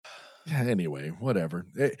Anyway, whatever.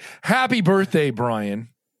 Happy birthday, Brian.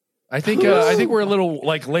 I think we're a little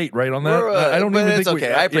late, right, on that. I don't even think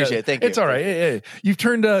okay. I appreciate it. Thank you. It's all right. Hey. You've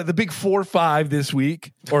turned the big 4-5 this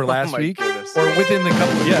week or last week, goodness. or within the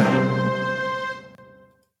couple.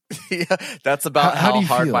 Yeah, that's about how do how you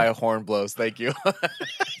hard feel? my horn blows. Thank you.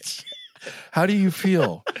 How do you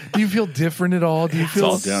feel? Do you feel different at all? Do you feel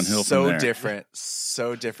all downhill from there.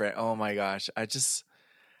 So different. Oh my gosh. I just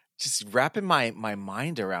wrapping my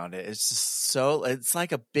mind around it. It's just it's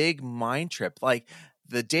like a big mind trip. Like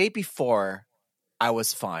the day before I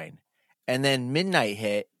was fine. And then midnight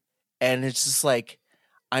hit and it's just like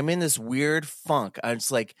I'm in this weird funk. I'm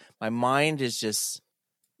just like my mind is just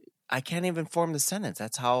I can't even form the sentence.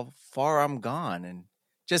 That's how far I'm gone. And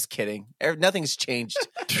just kidding. Nothing's changed.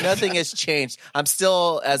 Nothing has changed. I'm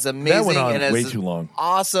still as amazing that went on and way as too long.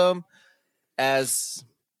 awesome as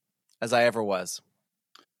I ever was.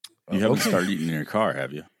 You haven't started eating in your car,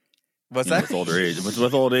 have you? What's that? With older age.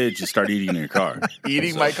 With old age, you start eating in your car.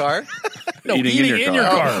 Eating my car? No, eating in your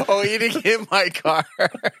car. Oh, eating in my car.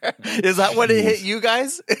 Is that what it hit you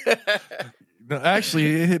guys? No,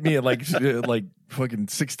 actually, it hit me at like fucking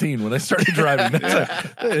 16 when I started driving.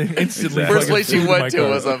 That's instantly. First fucking place you food in my went to car.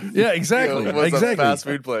 was a exactly. a fast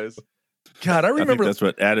food place. God, I I think remember. that's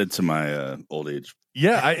what added to my old age.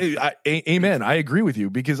 Yeah, amen. I agree with you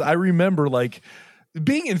because I remember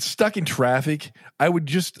being stuck in traffic. I would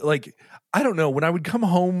just I don't know, when I would come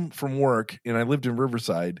home from work and I lived in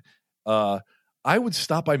Riverside, I would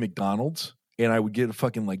stop by McDonald's and I would get a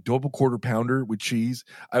fucking double quarter pounder with cheese.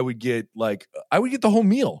 I would get the whole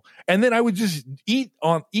meal, and then I would just eat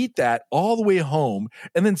that all the way home.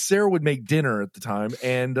 And then Sarah would make dinner at the time,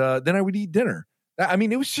 and then I would eat dinner. I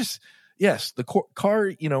mean, it was just. Yes, the car,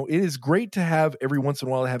 it is great to have every once in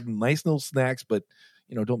a while, have nice little snacks, but,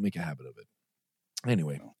 don't make a habit of it.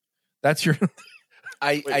 Anyway, that's your...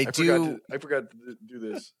 I forgot to do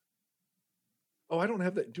this. Oh, I don't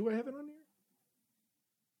have that. Do I have it on here?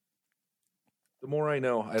 The more I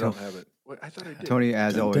know, I don't have it. Wait, I thought I did. Tony,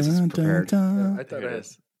 as always, is prepared. I thought I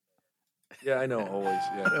was. Yeah, I know, always.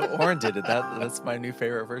 Yeah. Oren did it. That's my new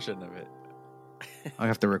favorite version of it. I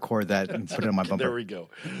have to record that and put it on my bumper. There we go.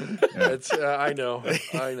 That's I know.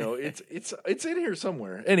 It's in here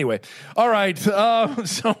somewhere. Anyway, all right.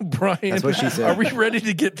 So Brian, that's what she said. Are we ready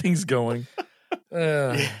to get things going?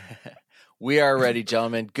 We are ready,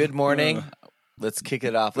 gentlemen. Good morning. Let's kick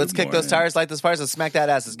it off. Let's kick those tires, light those fires, and smack that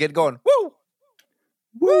ass. Let's get it going. Woo!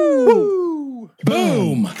 Woo! Woo!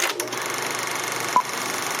 Boom!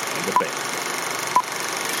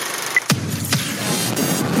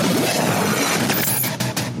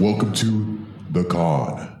 Welcome to the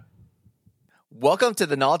K.O.N. Welcome to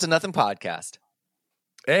the Knowledge of Nothing podcast.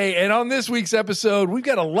 Hey, and on this week's episode, we've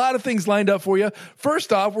got a lot of things lined up for you.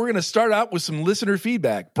 First off, we're going to start out with some listener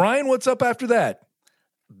feedback. Brian, what's up after that?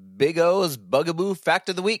 Big O's Bugaboo Fact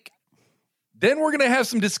of the Week. Then we're going to have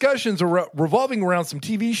some discussions revolving around some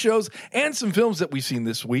TV shows and some films that we've seen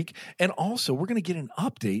this week. And also, we're going to get an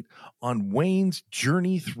update on Wayne's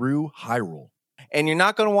journey through Hyrule. And you're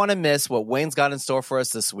not going to want to miss what Wayne's got in store for us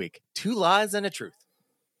this week. 2 lies and a truth.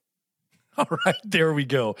 All right, there we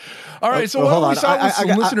go. All right, so hold we on. saw some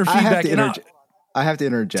listener feedback. I have to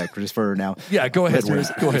interject just for now. Yeah, go ahead, Wayne.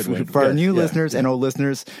 Go ahead, Wayne. For our new listeners and old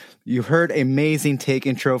listeners, you heard amazing take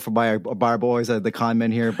intro by our boys, the con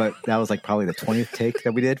men here, but that was probably the 20th take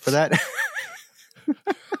that we did for that.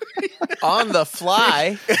 On the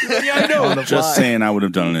fly. Yeah, I know. Just saying, I would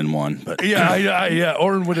have done it in one, but yeah.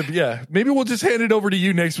 Oren would have. Yeah, maybe we'll just hand it over to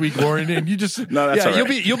you next week, Oren, and you just. No, that's all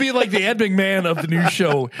right. You'll be like the Ed McMahon of the new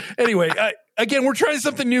show. Anyway, again, we're trying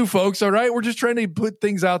something new, folks. All right, we're just trying to put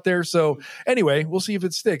things out there. So anyway, we'll see if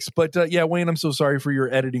it sticks. But Wayne, I'm so sorry for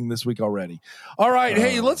your editing this week already. All right,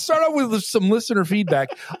 hey, let's start out with some listener feedback.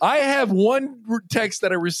 I have one text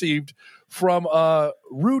that I received from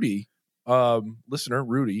Rudy. Listener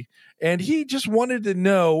Rudy, and he just wanted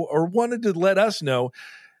to let us know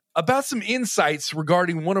about some insights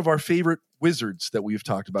regarding one of our favorite wizards that we've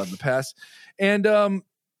talked about in the past. And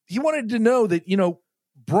he wanted to know that,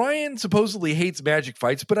 Brian supposedly hates magic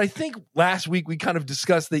fights, but I think last week we kind of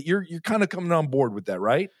discussed that you're kind of coming on board with that,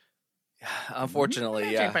 right?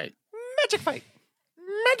 Unfortunately, Magic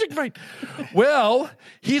fight. Well,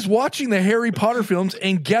 he's watching the Harry Potter films,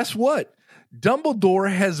 and guess what?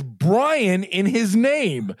 Dumbledore has Brian in his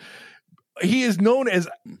name. He is known as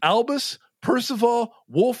Albus Percival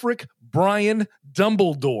Wulfric Brian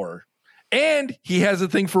Dumbledore. And he has a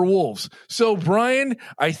thing for wolves. So, Brian,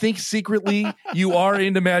 I think secretly you are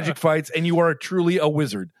into magic fights and you are truly a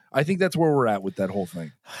wizard. I think that's where we're at with that whole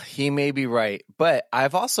thing. He may be right. But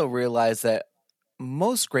I've also realized that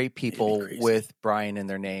most great people crazy. with Brian in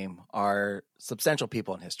their name are substantial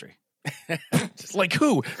people in history. Like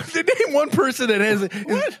who? Name one person that has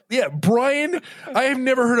yeah, Brian. I have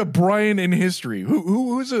never heard of Brian in history.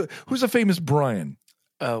 Who's a famous Brian?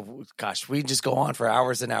 Oh gosh, we just go on for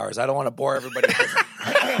hours and hours. I don't want to bore everybody.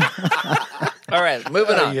 All right,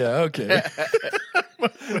 moving on. Yeah, okay.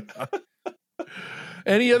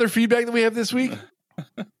 Any other feedback that we have this week?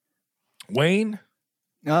 Wayne?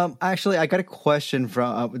 Actually, I got a question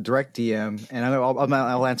from direct DM, and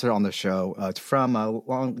I'll answer it on the show. It's from a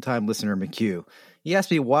long-time listener, McHugh. He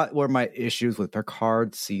asked me what were my issues with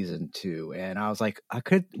Picard season 2, and I was like, I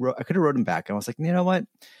could have wrote him back. And I was like, you know what?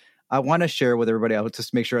 I want to share with everybody. I would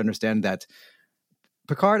just make sure I understand that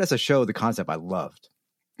Picard as a show, the concept I loved.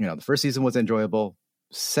 You know, the first season was enjoyable.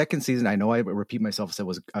 Second season, I know I repeat myself,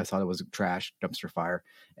 I thought it was trash, dumpster fire.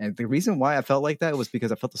 And the reason why I felt like that was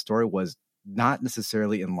because I felt the story was not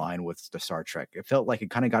necessarily in line with the Star Trek. It felt like it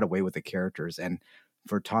kind of got away with the characters. And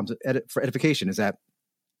for Tom's for edification is that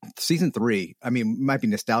season 3, I mean, might be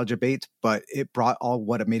nostalgia bait, but it brought all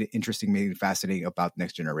what it made it interesting, made it fascinating about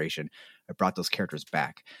Next Generation. It brought those characters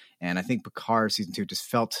back. And I think Picard season 2 just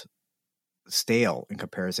felt stale in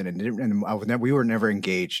comparison. And we were never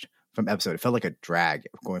engaged from episode. It felt like a drag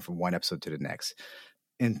going from one episode to the next.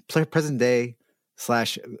 In present day /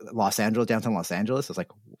 Los Angeles, downtown Los Angeles, it's like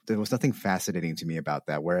there was nothing fascinating to me about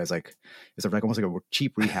that. Whereas like it's like almost like a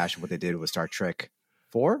cheap rehash of what they did with Star Trek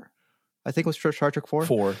 4. I think it was Star Trek 4.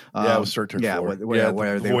 4. Yeah, it was Star Trek 4.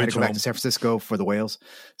 Where they had to go back to San Francisco for the whales.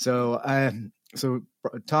 So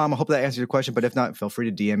Tom, I hope that answers your question. But if not, feel free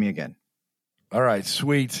to DM me again. All right,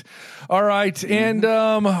 sweet. All right, and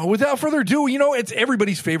without further ado, you know, it's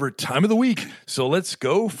everybody's favorite time of the week. So let's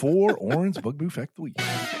go for Oren's Bugaboo Fact of the Week.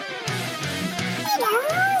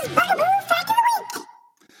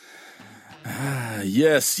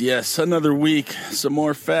 Yes, another week, some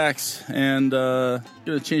more facts, and gonna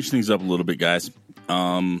change things up a little bit, guys.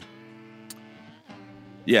 Yeah,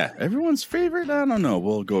 everyone's favorite, I don't know.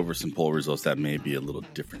 We'll go over some poll results that may be a little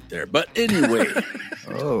different there. But anyway,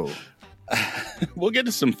 we'll get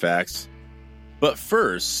to some facts. But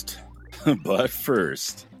first,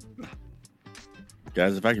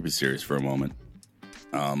 guys, if I could be serious for a moment,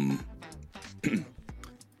 gonna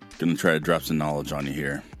try to drop some knowledge on you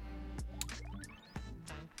here.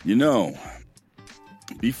 You know,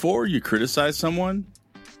 before you criticize someone,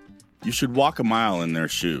 you should walk a mile in their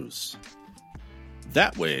shoes.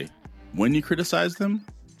 That way, when you criticize them,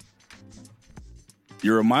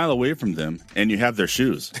 you're a mile away from them and you have their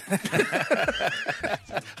shoes.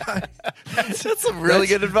 That's some really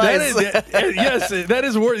good advice. That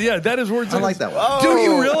is words. Yeah, that is words. I like that one. Do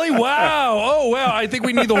you really? Wow. Oh, wow. I think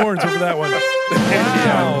we need the horns over that one.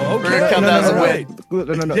 Wow. Okay. We're going to count that as a win.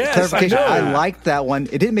 No. Yes, Clarification. I know. I liked that one.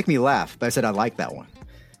 It didn't make me laugh, but I said I liked that one.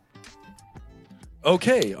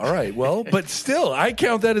 Okay. All right. Well, but still, I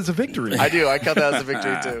count that as a victory. I do. I count that as a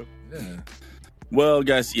victory, too. Yeah. Well,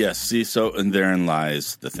 guys, yes. See, so and therein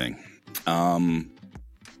lies the thing.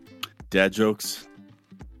 Dad jokes,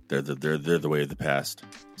 they're the way of the past.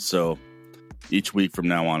 So each week from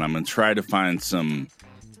now on, I'm going to try to find some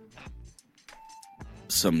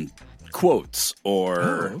quotes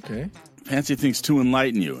or fancy things to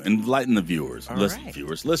enlighten the viewers,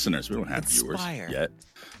 listeners. We don't have viewers yet.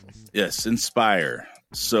 Yes, inspire.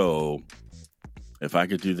 So if I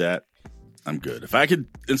could do that, I'm good. If I could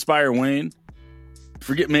inspire Wayne,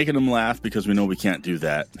 forget making him laugh because we know we can't do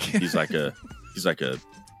that. He's like a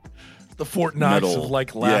the Fort Knox of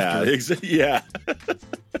like laughter. Yeah.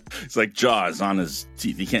 It's like Jaws on his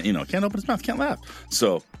teeth. He can't open his mouth, can't laugh.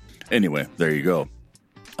 So anyway, there you go.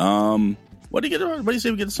 What do you say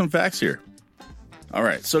we get some facts here? All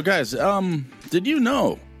right. So guys, did you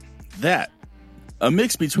know that a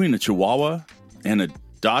mix between a Chihuahua and a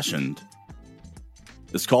Dachshund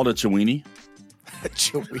is called a Chiweenie? A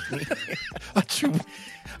Chiweenie. A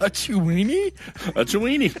Chiweenie? A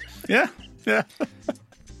Chiweenie. Yeah.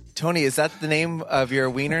 Tony, is that the name of your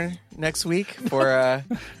wiener next week for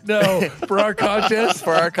No, for our contest?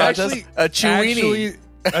 For our contest? Actually, a Chiweenie.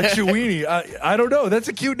 A Chiweenie. I don't know. That's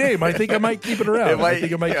a cute name. I think I might keep it around.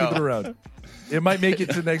 Keep it around. It might make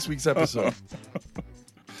it to next week's episode.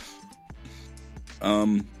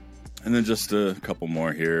 And then just a couple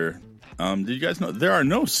more here. Did you guys know there are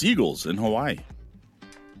no seagulls in Hawaii?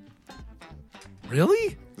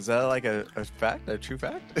 Really? Is that like a fact? A true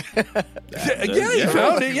fact? Yeah, you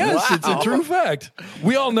found it. Yes, Wow. It's a true fact.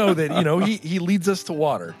 We all know that, he leads us to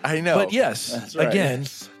water. I know. But yes, That's right. again,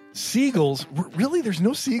 seagulls. Really? There's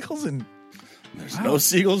no seagulls in... There's no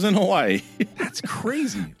seagulls in Hawaii. That's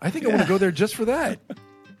crazy. I think I want to go there just for that.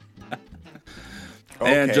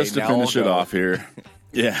 And just to now finish we'll it go. off here,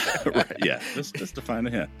 yeah, right, yeah, just to find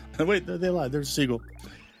a hint. Wait, they lied. There's a seagull.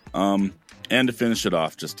 And to finish it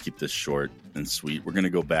off, just to keep this short and sweet, we're going to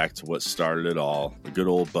go back to what started it all, the good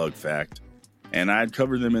old bug fact. And I'd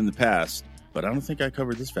covered them in the past, but I don't think I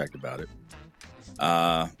covered this fact about it,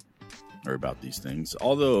 or about these things.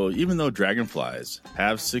 Although, even though dragonflies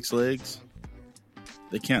have 6 legs,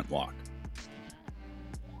 they can't walk.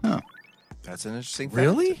 That's an interesting fact.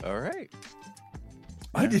 Really? All right.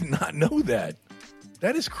 I did not know that.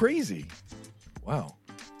 That is crazy. Wow.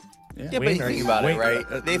 Yeah, Wayne, but are think you- about Wayne- it,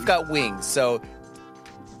 right? They've got wings, so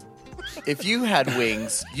if you had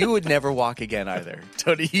wings, you would never walk again either.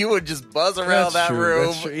 Tony, you would just buzz around That's that true. room.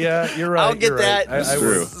 That's true. Yeah, you're right. I'll get You're right. that. That's I true.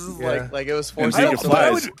 would- This is yeah. like it was And forced. think I, of don't, but I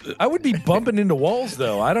flies. would I would be bumping into walls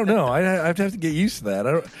though. I don't know. I'd have to get used to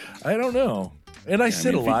that. I don't know. And I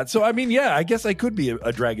sit mean, a lot, so I mean, yeah, I guess I could be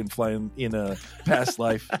a dragonfly in a past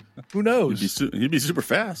life. Who knows? He'd be super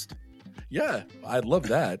fast. Yeah, I'd love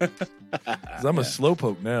that. 'Cause I'm a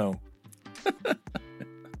slowpoke now.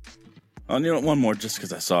 Oh, you know what? One more, just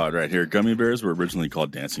because I saw it right here. Gummy bears were originally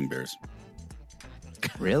called dancing bears.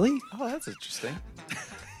 Really? Oh, that's interesting.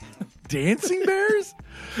 Dancing bears?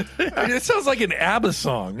 I mean, it sounds like an ABBA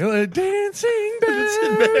song. Dancing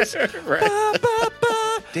bears, right. ba, ba,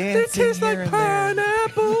 ba. They Dancing taste like here and there.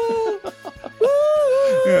 pineapple.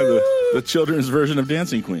 Yeah, the children's version of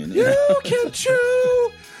Dancing Queen. You can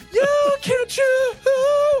chew. You can chew.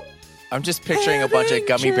 I'm just picturing a bunch of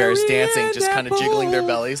gummy bears dancing, just kind of jiggling their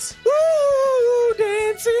bellies. Ooh,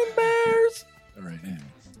 dancing bears. All right, anyway,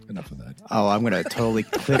 enough of that. Oh, I'm gonna totally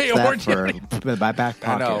clip Hey, that Orange, for my back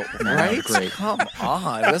I pocket. know, Yeah, right? Great. Come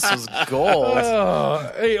on, this was gold.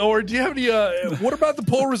 Hey, or do you have any? What about the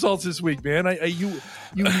poll results this week, man?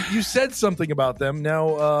 You said something about them.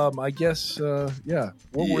 Now, I guess, yeah.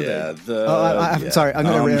 What were they? I'm sorry. I'm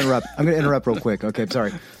gonna interrupt. I'm gonna interrupt real quick. Okay, I'm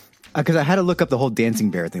sorry. Because I had to look up the whole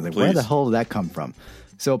dancing bear thing. Like, where Please. the hell did that come from?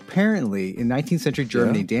 So apparently, in 19th century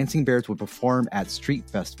Germany, dancing bears would perform at street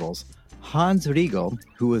festivals. Hans Riegel,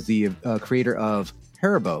 who was the creator of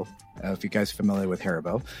Haribo, if you guys are familiar with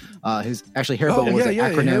Haribo, Haribo was an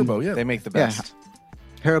acronym. Haribo, yeah. They make the Yeah. best.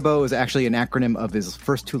 Haribo is actually an acronym of his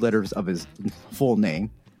first 2 letters of his full name,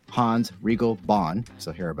 Hans Riegel Bonn,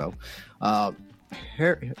 so Haribo.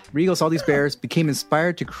 Riegel saw these bears, became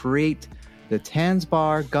inspired to create the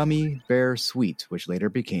Tansbar Gummy Bear Sweet, which later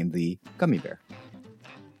became the Gummy Bear.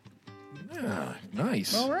 Yeah,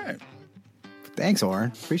 nice. All right. Thanks,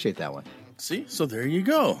 Oren. Appreciate that one. See? So there you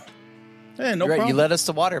go. Hey, no You're right, problem. you led us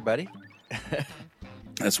to water, buddy.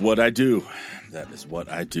 That's what I do. That is what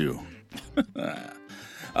I do.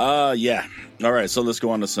 Yeah. All right, so let's go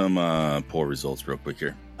on to some poll results real quick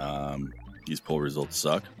here. These poll results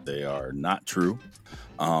suck. They are not true.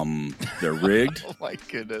 They're rigged. Oh my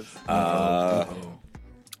goodness.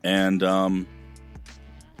 And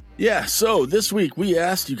yeah, so this week we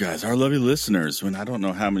asked you guys, our lovely listeners, and I don't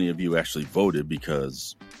know how many of you actually voted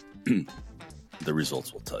because the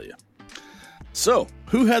results will tell you. So,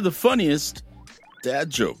 who had the funniest dad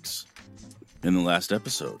jokes in the last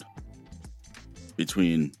episode?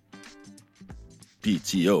 Between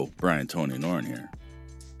PTO, Brian, Tony, and Oren here.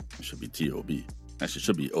 It should be TOB. Actually, it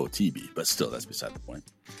should be OTB, but still, that's beside the point.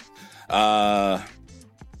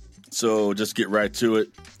 So just get right to it.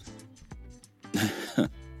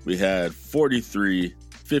 We had 43,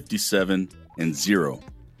 57, and 0.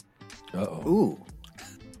 Uh-oh. Ooh.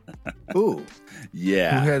 Ooh.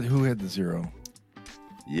 Yeah. Who had the 0?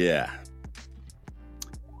 Yeah.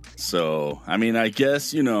 So, I mean, I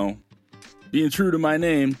guess, being true to my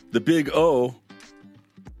name, the big O,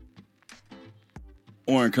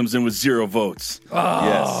 Oren comes in with 0 votes.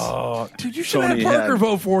 Oh, dude, you should Tony have Parker had-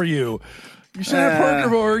 vote for you. You should have Parker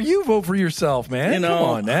vote, or you vote for yourself, man. Come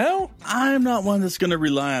on now. I'm not one that's going to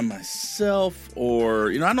rely on myself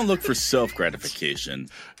or, I don't look for self-gratification.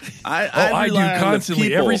 I do rely on the constantly,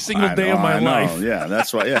 people. every single I day know, of my I know. life. Yeah,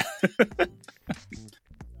 that's why, yeah.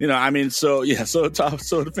 So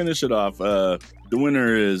to finish it off, the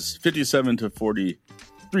winner is 57 to 43%.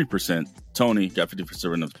 Tony got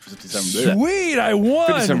 50% of 57%. Sweet, I won.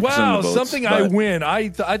 57% Wow, of the votes, something I but- win. I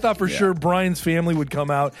thought for Yeah. sure Brian's family would come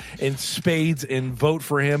out in spades and vote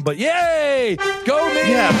for him, but yay! Go me!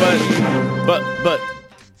 Yeah, but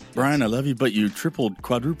Brian, I love you, but you tripled,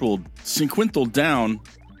 quadrupled, cinquintled down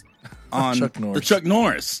on Chuck Norris. the Chuck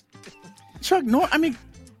Norris. Chuck Norris, I mean,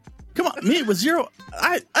 come on, me with 0.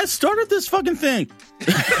 I started this fucking thing.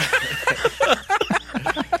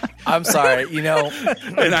 I'm sorry, And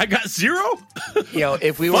I got 0?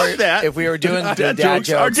 if we Fuck that. if we were doing the Dad dad jokes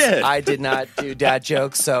are jokes, dead. I did not do dad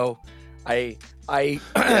jokes, so I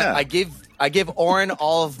give I give Oren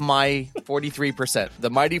all of my 43%. The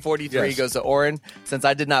mighty 43 goes to Oren. Since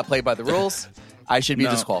I did not play by the rules, I should be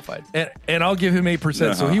disqualified. And I'll give him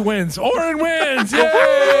 8%, so he wins. Oren wins!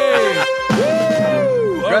 Yay!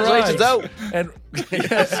 Woo! Congratulations, out. And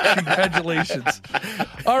yes, congratulations.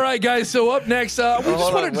 All right, guys. So up next, we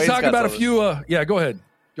just wanted to talk about a few. Go ahead.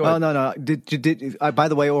 Oh no! By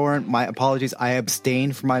the way, Oren, my apologies. I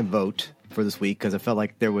abstained from my vote for this week because I felt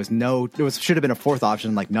like there should have been a fourth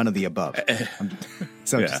option, like none of the above.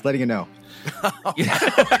 Just letting you know.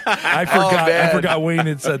 I forgot. I forgot Wayne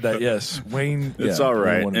had said that. Yes, Wayne. It's all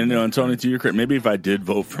right. And Tony, to your credit, maybe if I did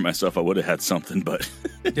vote for myself, I would have had something. But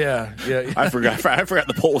yeah. I forgot. I forgot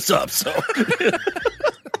the poll was up. So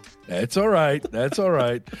that's all right. That's all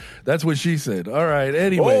right. That's what she said. All right.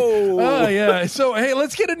 Anyway. So hey,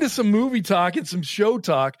 let's get into some movie talk and some show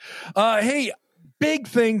talk. Hey, big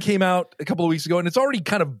thing came out a couple of weeks ago, and it's already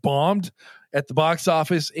kind of bombed at the box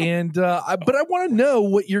office, but I want to know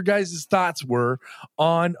what your guys' thoughts were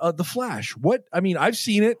on The Flash. I've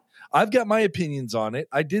seen it. I've got my opinions on it.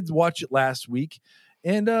 I did watch it last week,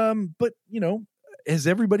 and but has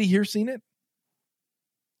everybody here seen it?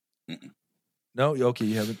 No, okay,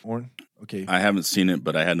 you haven't, Oren. Okay, I haven't seen it,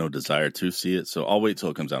 but I had no desire to see it, so I'll wait till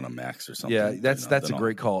it comes out on Max or something. Yeah, that's a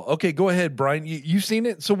great call. Okay, go ahead, Brian. You seen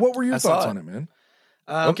it? So, what were your thoughts on it, man?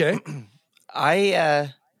 Okay,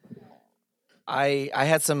 I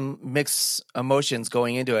had some mixed emotions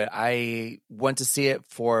going into it. I went to see it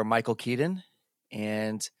for Michael Keaton,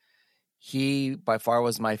 and he by far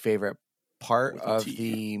was my favorite part of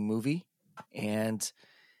the movie. And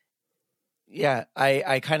yeah,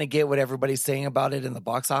 I kind of get what everybody's saying about it in the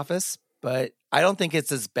box office, but I don't think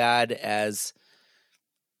it's as bad as,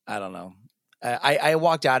 I don't know. I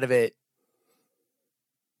walked out of it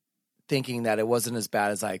thinking that it wasn't as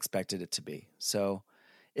bad as I expected it to be. So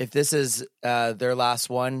if this is their last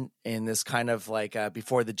one in this kind of like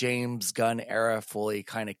before the James Gunn era fully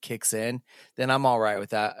kind of kicks in, then I'm all right with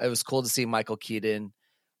that. It was cool to see Michael Keaton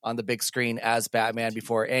on the big screen as Batman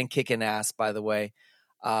before, and kicking ass, by the way.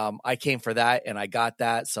 I came for that and I got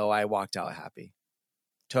that, so I walked out happy.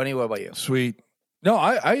 Tony, what about you? Sweet. No,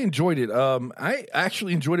 I enjoyed it. I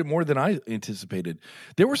actually enjoyed it more than I anticipated.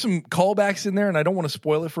 There were some callbacks in there, and I don't want to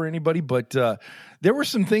spoil it for anybody, but there were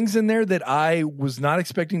some things in there that I was not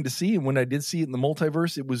expecting to see. And when I did see it in the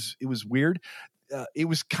multiverse, it was weird.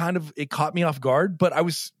 It caught me off guard, but I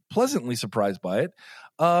was pleasantly surprised by it.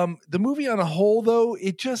 The movie on a whole, though,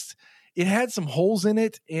 it had some holes in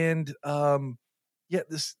it, and I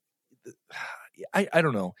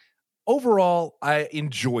don't know. Overall, I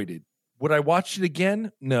enjoyed it. Would I watch it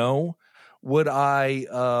again? No. Would I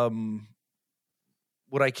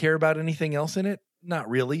care about anything else in it? Not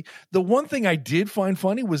really. The one thing I did find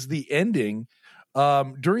funny was the ending.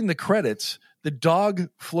 During the credits, the dog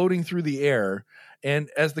floating through the air, and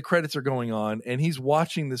as the credits are going on, and he's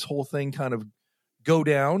watching this whole thing kind of go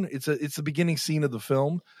down. It's the beginning scene of the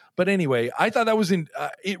film. But anyway, I thought that was it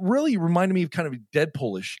really reminded me of kind of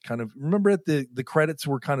Deadpoolish kind of. Remember the credits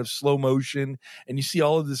were kind of slow motion, and you see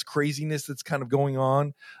all of this craziness that's kind of going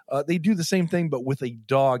on. They do the same thing, but with a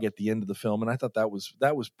dog at the end of the film, and I thought that was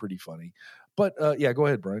pretty funny. But yeah, go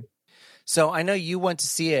ahead, Brian. So I know you went to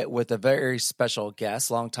see it with a very special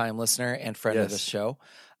guest, longtime listener and friend of the show.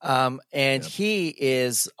 He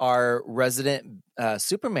is our resident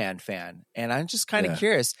Superman fan. And I'm just kind of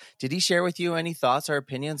curious, did he share with you any thoughts or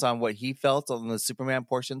opinions on what he felt on the Superman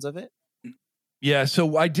portions of it? Yeah,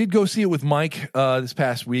 so I did go see it with Mike this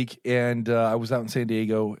past week, and I was out in San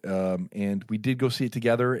Diego, and we did go see it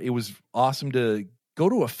together. It was awesome to go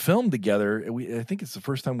to a film together. I think it's the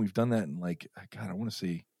first time we've done that in I want to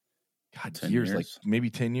say, years, like maybe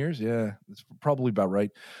 10 years. Yeah, that's probably about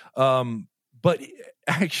right. But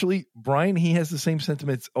actually, Brian, he has the same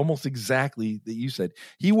sentiments almost exactly that you said.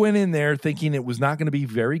 He went in there thinking it was not going to be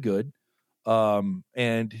very good.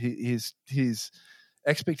 And his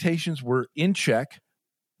expectations were in check.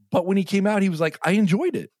 But when he came out, he was like, I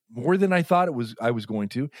enjoyed it more than I thought I was going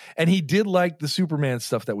to. And he did like the Superman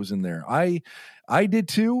stuff that was in there. I did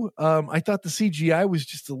too. I thought the CGI was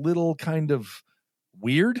just a little kind of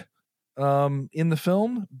weird in the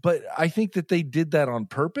film, but I think that they did that on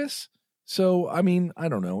purpose. So, I mean, I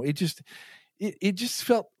don't know. It just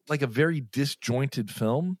felt like a very disjointed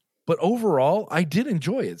film, but overall I did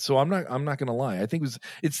enjoy it. So I'm not going to lie. I think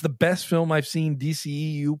it's the best film I've seen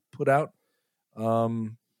DCEU put out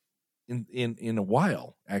in a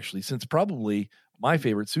while, actually, since probably my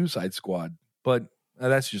favorite Suicide Squad, but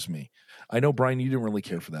that's just me. I know, Brian, you didn't really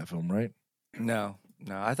care for that film, right? No,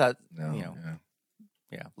 I thought, no, Yeah.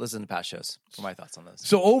 Yeah, listen to past shows for my thoughts on those.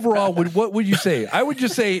 So overall, what would you say? I would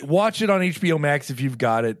just say watch it on HBO Max if you've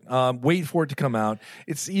got it. Wait for it to come out.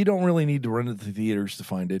 You don't really need to run to the theaters to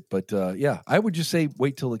find it, but yeah, I would just say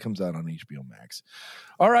wait till it comes out on HBO Max.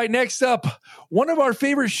 All right, next up, one of our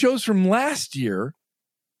favorite shows from last year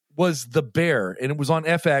was The Bear, and it was on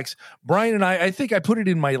FX. Brian and I think I put it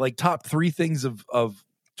in my top 3 things of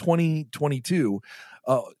 2022.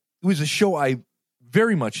 It was a show I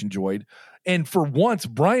very much enjoyed. And for once,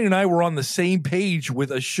 Brian and I were on the same page with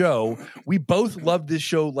a show. We both loved this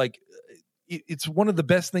show. It's one of the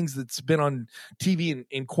best things that's been on TV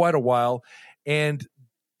in quite a while. And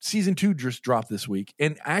season 2 just dropped this week.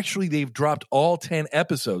 And actually, they've dropped all 10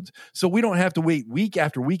 episodes. So we don't have to wait week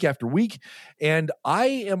after week after week. And I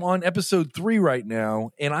am on episode 3 right now.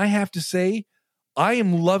 And I have to say, I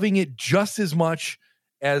am loving it just as much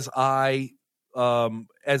as I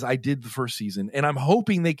did the first season, and I'm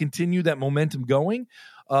hoping they continue that momentum going.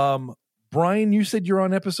 Brian, you said you're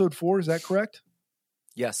on episode 4. Is that correct?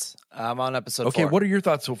 Yes, I'm on episode 4. Okay, what are your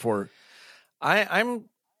thoughts so far? I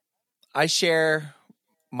share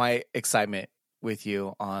my excitement with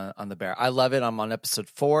you on The Bear. I love it. I'm on episode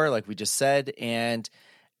 4, like we just said, and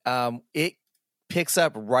it picks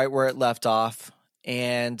up right where it left off.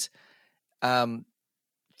 And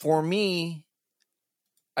for me,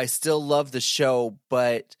 I still love the show,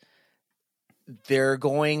 but they're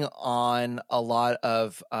going on a lot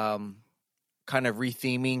of kind of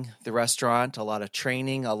retheming the restaurant, a lot of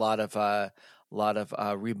training, a lot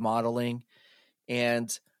of remodeling,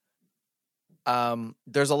 and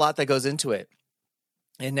there's a lot that goes into it.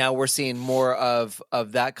 And now we're seeing more of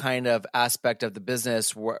that kind of aspect of the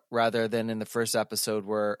business rather than in the first episode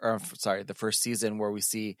the first season where we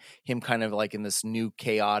see him kind of in this new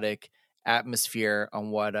chaotic atmosphere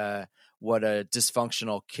on what a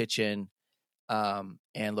dysfunctional kitchen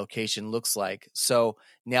and location looks like. So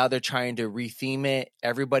now they're trying to retheme it.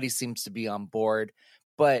 Everybody seems to be on board,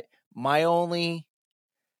 but my only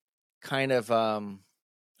kind of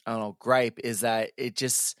gripe is that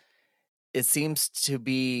it seems to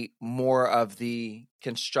be more of the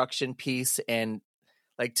construction piece, and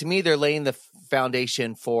to me they're laying the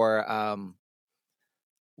foundation for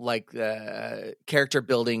character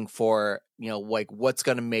building for, what's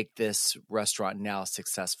going to make this restaurant now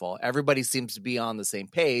successful. Everybody seems to be on the same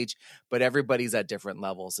page, but everybody's at different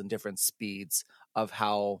levels and different speeds of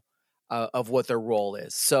how of what their role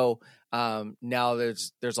is. So now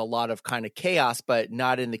there's a lot of kind of chaos, but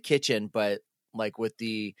not in the kitchen, but with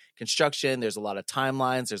the construction, there's a lot of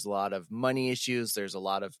timelines, there's a lot of money issues, there's a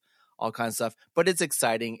lot of all kinds of stuff, but it's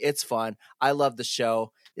exciting. It's fun. I love the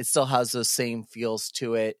show. It still has those same feels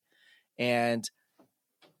to it. And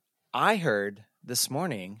I heard this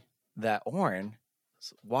morning that Oren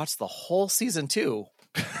watched the whole season 2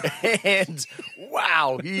 and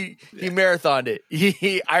wow, he marathoned it.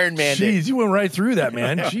 He Iron Man'd it. Jeez, you went right through that,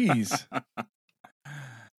 man. Jeez.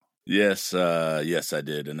 Yes, I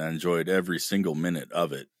did, and I enjoyed every single minute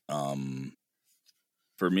of it.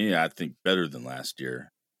 For me, I think better than last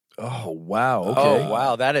year. Oh wow! Okay. Oh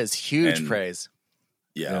wow, that is huge praise.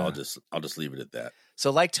 Yeah, I'll just leave it at that.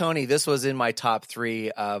 So, like Tony, this was in my top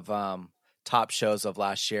 3 of top shows of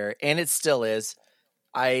last year, and it still is.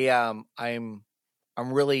 I'm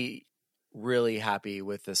really, really happy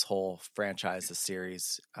with this whole franchise, this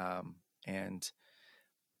series, and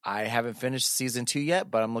I haven't finished season 2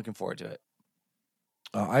 yet, but I'm looking forward to it.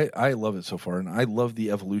 I love it so far, and I love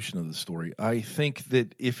the evolution of the story. I think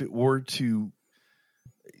that if it were to,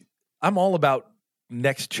 I'm all about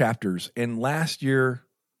next chapters. And last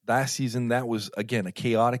season, that was, again, a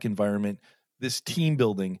chaotic environment. This team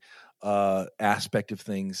building aspect of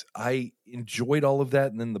things, I enjoyed all of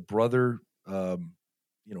that. And then the brother,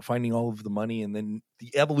 finding all of the money, and then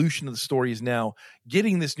the evolution of the story is now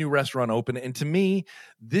getting this new restaurant open. And to me,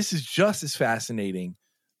 this is just as fascinating,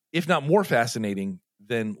 if not more fascinating,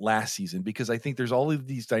 than last season, because I think there's all of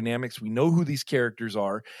these dynamics. We know who these characters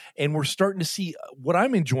are, and we're starting to see what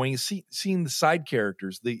I'm enjoying is seeing the side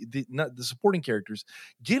characters, not the supporting characters,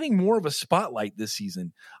 getting more of a spotlight this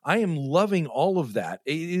season. I am loving all of that.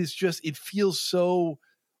 It feels so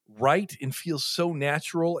right and feels so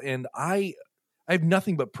natural, and I have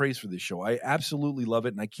nothing but praise for this show. I absolutely love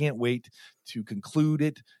it, and I can't wait to conclude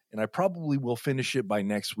it, and I probably will finish it by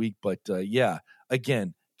next week. But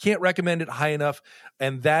again, can't recommend it high enough.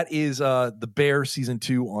 And that is The Bear season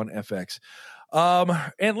 2 on FX.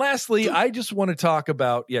 And lastly, I just want to talk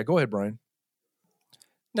about, go ahead, Brian.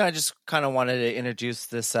 No, I just kind of wanted to introduce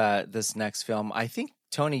this next film. I think,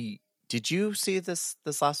 Tony, did you see this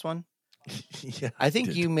last one? Yeah, I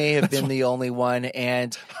think you may have been the only one.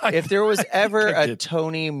 And if there was ever a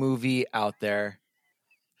Tony movie out there,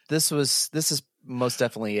 is most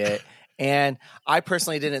definitely it. And I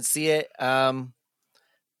personally didn't see it,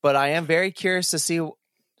 but I am very curious to see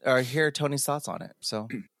or hear Tony's thoughts on it. So,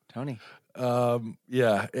 Tony.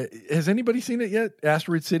 Yeah. Has anybody seen it yet?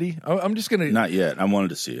 Asteroid City? I'm just going to. Not yet. I wanted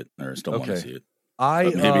to see it, or still want to see it.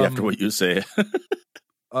 But maybe after what you say.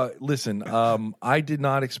 Listen, I did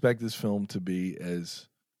not expect this film to be as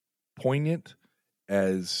poignant,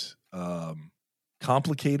 as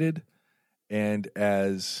complicated, and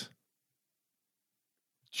as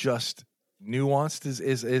just nuanced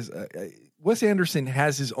as Wes Anderson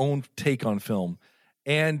has his own take on film.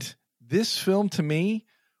 And this film to me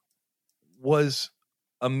was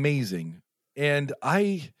amazing. And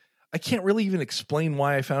I can't really even explain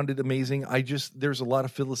why I found it amazing. There's a lot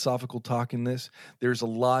of philosophical talk in this. There's a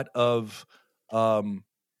lot about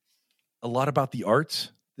the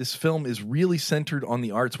arts. This film is really centered on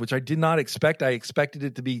the arts, which I did not expect. I expected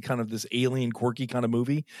it to be kind of this alien, quirky kind of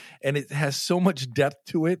movie, and it has so much depth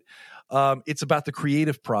to it. It's about the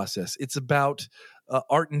creative process. It's about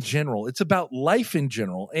art in general. It's about life in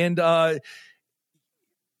general. And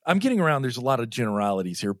I'm getting around. There's a lot of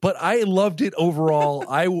generalities here, but I loved it overall.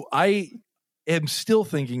 I am still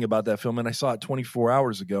thinking about that film, and I saw it 24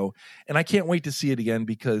 hours ago, and I can't wait to see it again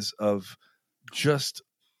because of just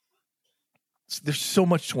there's so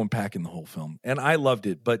much to unpack in the whole film, and I loved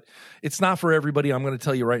it. But it's not for everybody. I'm going to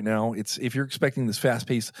tell you right now. If you're expecting this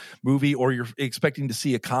fast-paced movie or you're expecting to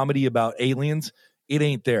see a comedy about aliens, it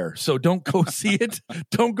ain't there. So don't go see it.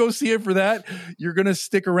 Don't go see it for that. You're going to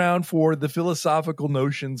stick around for the philosophical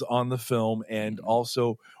notions on the film and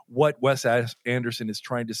also what Wes Anderson is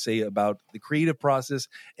trying to say about the creative process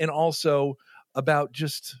and also about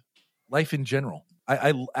just life in general.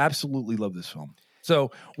 I absolutely love this film.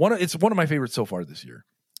 So it's one of my favorites so far this year.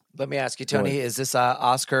 Let me ask you, Tony, is this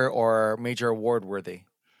Oscar or major award worthy?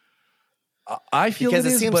 I feel because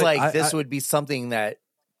it seems like this would be something that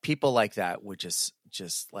people like that would just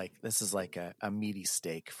like, this is like a meaty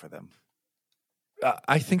steak for them.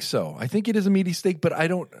 I think so. I think it is a meaty steak, but I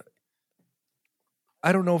don't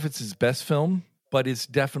know if it's his best film, but it's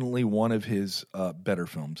definitely one of his better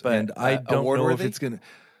films. But, and I don't know if it's going to.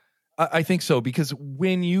 I think so, because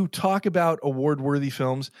when you talk about award-worthy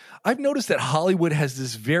films, I've noticed that Hollywood has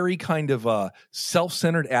this very kind of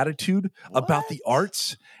self-centered attitude about the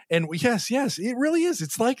arts. And yes, it really is.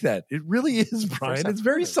 It's like that. It really is, Brian. It's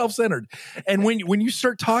very self-centered. And when you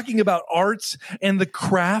start talking about arts and the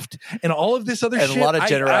craft and all of this other shit, a lot of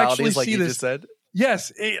generalities, like you this. just said.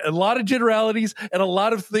 Yes, a lot of generalities and a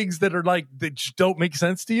lot of things that are like that just don't make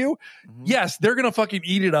sense to you. Mm-hmm. Yes, they're gonna fucking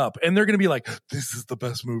eat it up, and they're gonna be like, "This is the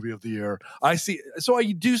best movie of the year." I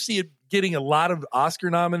do see it getting a lot of Oscar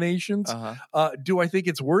nominations. Uh-huh. Do I think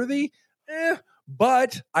it's worthy?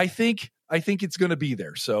 But I think it's gonna be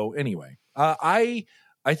there. So anyway, I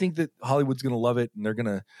think that Hollywood's gonna love it, and they're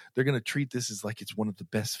gonna treat this as like it's one of the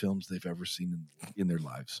best films they've ever seen in their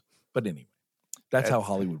lives. But anyway. That's how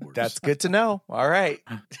Hollywood works. That's good to know. All right.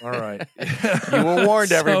 You were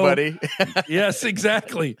warned, everybody. Yes,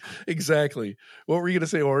 exactly. What were you going to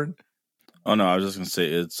say, Oren? Oh, no, I was just going to say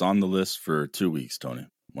it's on the list for 2 weeks, Tony,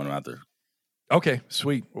 when I'm out there. Okay,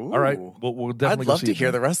 sweet. Ooh. All right. We'll definitely I'd love to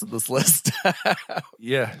hear the rest of this list.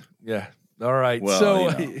 Yeah. All right. Well, so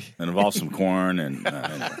it involves some corn and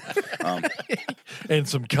anyway. And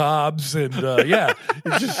some cobs and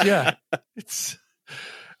it's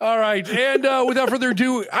all right. And without further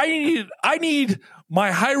ado, I need my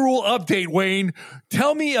Hyrule update, Wayne.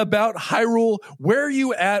 Tell me about Hyrule. Where are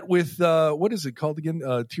you at with what is it called again?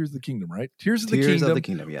 Tears of the Kingdom, right? Tears of the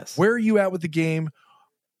Kingdom, yes. Where are you at with the game?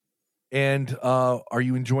 And are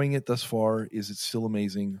you enjoying it thus far? Is it still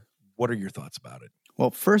amazing? What are your thoughts about it? Well,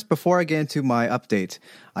 first, before I get into my update,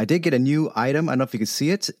 I did get a new item. I don't know if you can see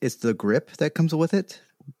it. It's the grip that comes with it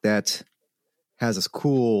that has this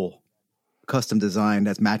cool custom design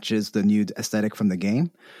that matches the new aesthetic from the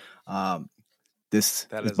game. This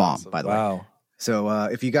is bomb, awesome. By the way. So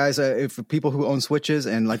if you guys, if people who own Switches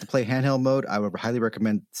and like to play handheld mode, I would highly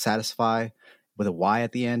recommend Satisfy with a Y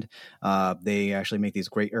at the end. They actually make these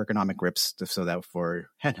great ergonomic grips so that for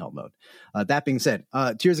handheld mode. That being said,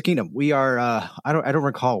 Tears of the Kingdom, we are, I don't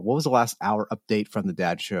recall, what was the last hour update from the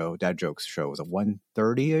Dad Jokes show? Was it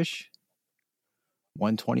 1:30-ish?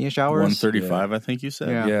 120-ish hours? 135, I think you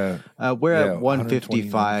said. Yeah. We're at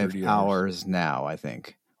 155 hours now, I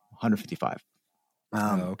think. 155.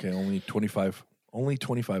 Okay, only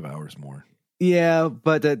 25 hours more. Yeah,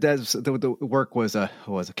 but the work was a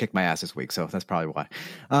kick my ass this week, so that's probably why.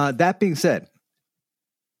 That being said,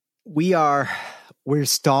 we're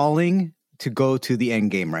stalling to go to the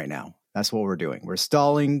end game right now. That's what we're doing. We're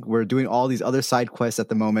stalling. We're doing all these other side quests at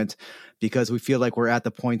the moment because we feel like we're at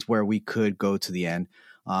the point where we could go to the end.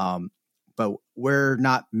 But we're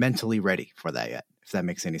not mentally ready for that yet, if that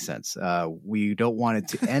makes any sense. We don't want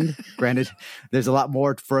it to end. Granted, there's a lot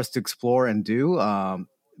more for us to explore and do.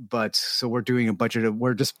 But so we're doing a bunch of,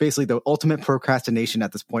 we're just basically the ultimate procrastination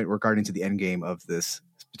at this point regarding to the end game of this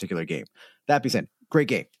particular game. That being said, great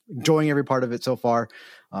game. Enjoying every part of it so far.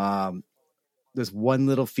 There's one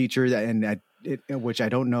little feature that, which I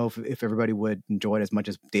don't know if everybody would enjoy it as much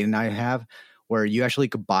as Dana and I have, where you actually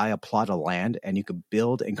could buy a plot of land and you could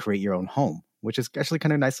build and create your own home, which is actually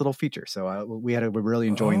kind of a nice little feature. So we're really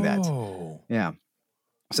enjoying that. Yeah.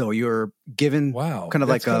 So you're given kind of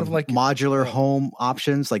like modular home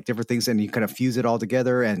options, like different things, and you kind of fuse it all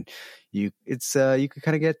together, and you can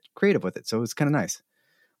kind of get creative with it. So it's kind of nice.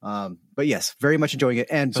 But yes, very much enjoying it.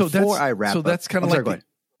 And before I wrap up, that's kind of like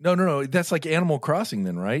no. That's like Animal Crossing,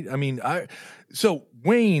 then, right? I mean, so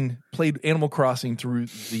Wayne played Animal Crossing through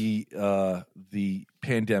the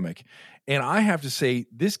pandemic, and I have to say,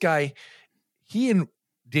 this guy, he and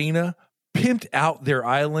Dana pimped out their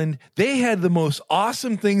island. They had the most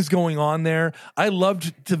awesome things going on there. I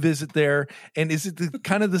loved to visit there. And is it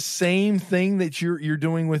kind of the same thing that you're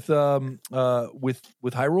doing with Hyrule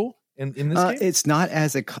in this game? It's not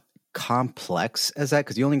as complex as that,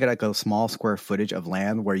 because you only got like a small square footage of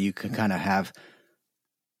land where you can kind of have,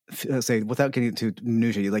 say, without getting into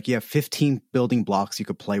minutiae, like you have 15 building blocks you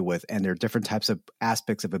could play with, and there are different types of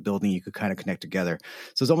aspects of a building you could kind of connect together.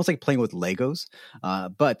 So it's almost like playing with Legos,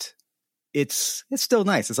 but it's still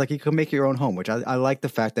nice. It's like you can make your own home, which I like the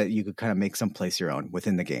fact that you could kind of make some place your own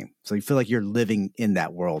within the game. So you feel like you're living in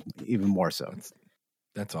that world even more so.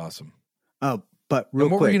 That's awesome. But real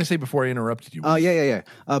quick, what were you going to say before I interrupted you? Yeah.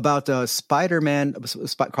 About Spider-Man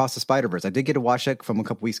Across the Spider-Verse. I did get to watch that from a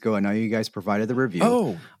couple weeks ago. I know you guys provided the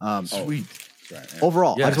review. Sweet.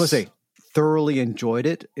 Overall, yes. I just want to say, thoroughly enjoyed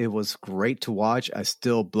it. It was great to watch. It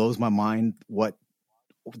still blows my mind what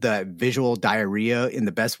the visual diarrhea in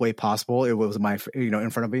the best way possible. It was in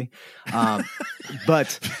front of me.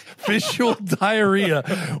 But visual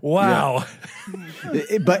diarrhea. Wow.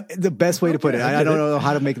 Yeah. But the best way to put it, I don't know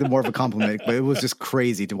how to make it more of a compliment, but it was just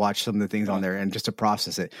crazy to watch some of the things on there and just to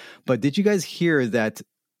process it. But did you guys hear that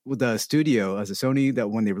the studio, as a Sony,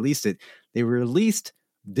 that when they released it, they released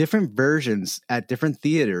different versions at different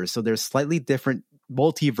theaters. So there's slightly different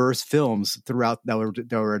multiverse films throughout that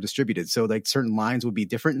were distributed. So like certain lines would be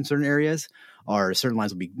different in certain areas, or certain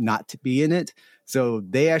lines would be not to be in it. So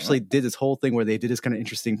they actually did this whole thing where they did this kind of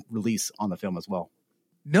interesting release on the film as well.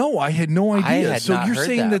 No, I had no idea. So you're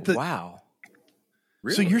saying that wow.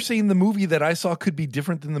 Really? So you're saying the movie that I saw could be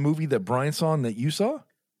different than the movie that Brian saw and that you saw?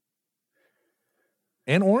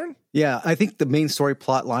 And Oren? Yeah, I think the main story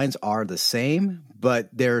plot lines are the same, but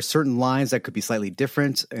there are certain lines that could be slightly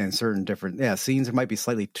different, and certain different scenes that might be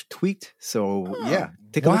slightly tweaked. So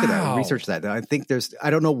take a look at that, research that. I think I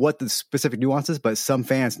don't know what the specific nuances, but some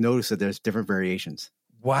fans notice that there's different variations.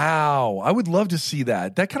 Wow, I would love to see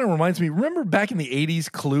that. That kind of reminds me. Remember back in the '80s,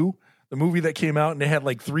 Clue, the movie that came out, and they had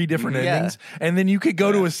like 3 different endings, and then you could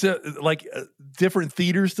go to different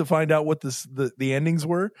theaters to find out what the endings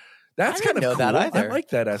were. That's kind of cool. That either. I like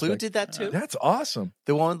that aspect. Clue did that too. That's awesome.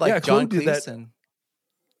 The one with John Cleese and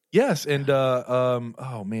yes, and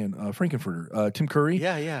Frankenfurter, Tim Curry.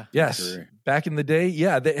 Yeah. Yes, back in the day,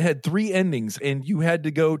 they had 3 endings, and you had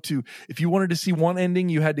to go to, if you wanted to see one ending,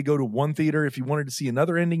 you had to go to one theater. If you wanted to see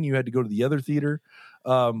another ending, you had to go to the other theater.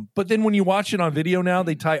 But then when you watch it on video now,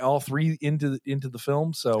 they tie all 3 into the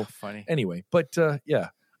film. So funny. Anyway, but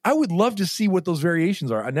I would love to see what those variations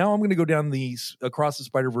are. Now I'm going to go down the Across the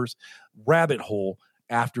Spider-Verse rabbit hole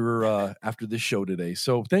after this show today.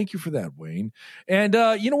 So thank you for that, Wayne. And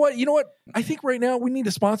you know what? I think right now we need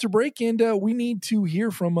a sponsor break, and we need to hear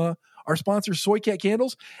from our sponsor, Soy Cat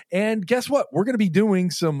Candles. And guess what? We're going to be doing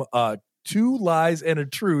some 2 lies and a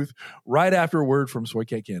truth right after a word from Soy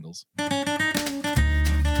Cat Candles.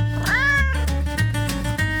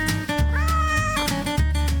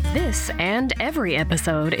 This and every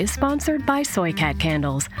episode is sponsored by Soy Cat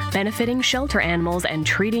Candles, benefiting shelter animals and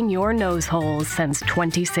treating your nose holes since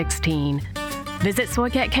 2016. Visit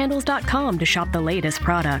soycatcandles.com to shop the latest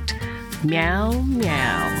product. Meow,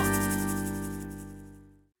 meow.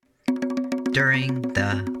 During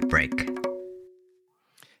the break.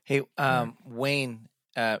 Hey, Wayne,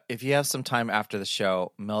 if you have some time after the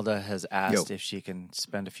show, Milda has asked if she can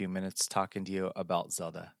spend a few minutes talking to you about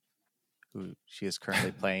Zelda, who she is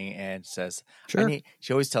currently playing, and says, sure.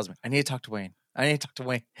 She always tells me, I need to talk to Wayne.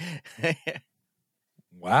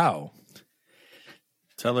 Wow.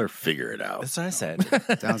 Tell her figure it out. That's what I said.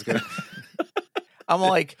 Sounds good. I'm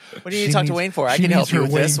like, what do you need She to talk to needs- Wayne for? I she can help needs you her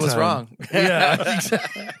with this. Wayne What's time. wrong? Yeah,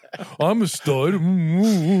 exactly. I'm a stud.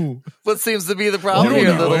 What seems to be the problem You here,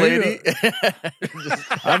 don't know, little Wayne. lady?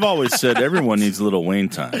 I've always said everyone needs a little Wayne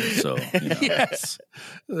time. So Yes,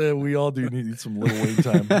 we all do need some Little Wayne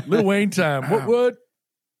time. Little Wayne time. What?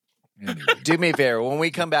 Anyway. Do me a favor when we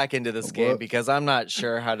come back into this game, because I'm not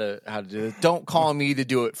sure how to do it. Don't call me to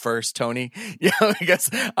do it first, Tony. Yeah, because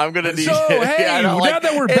I'm gonna need. So, hey, I don't now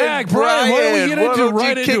that we're "Hey, back, Brian, why don't we get why into don't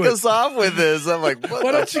right you into kick it?" us off with this? I'm like, what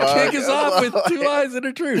Why the don't you fuck? kick us off with 2 lies and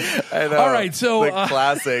a truth? I know. All right, so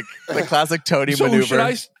the classic Tony so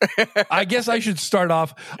maneuver. I guess I should start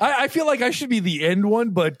off. I feel like I should be the end one,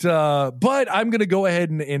 but I'm going to go ahead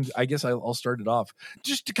and I guess I'll start it off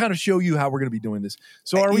just to kind of show you how we're going to be doing this.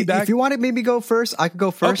 So are we back? If you want to maybe go first, I could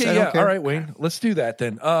go first. Okay, I don't yeah. care. All right, Wayne. Let's do that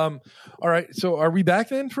then. All right. So are we back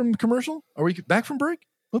then from commercial? Are we back from break?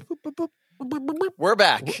 Boop, boop, boop, boop. We're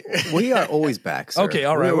back. We are always back, sir. Okay,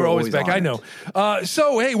 all right. We're always back. on I it. know.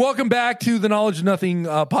 So, hey, welcome back to the Knowledge of Nothing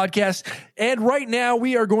podcast. And right now,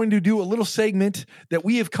 we are going to do a little segment that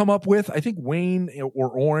we have come up with. I think Wayne or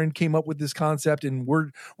Oren came up with this concept, and we're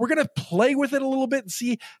going to play with it a little bit and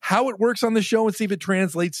see how it works on the show and see if it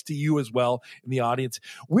translates to you as well in the audience.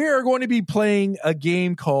 We are going to be playing a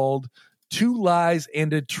game called 2 Lies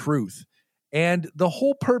and a Truth. And the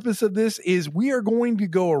whole purpose of this is we are going to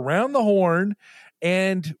go around the horn,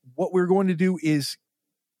 and what we're going to do is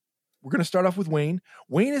we're going to start off with Wayne.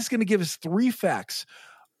 Wayne is going to give us 3 facts.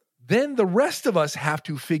 Then the rest of us have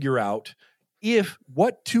to figure out if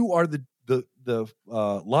what 2 are the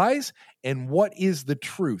lies and what is the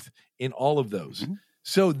truth in all of those. Mm-hmm.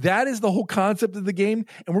 So that is the whole concept of the game,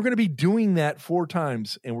 and we're going to be doing that 4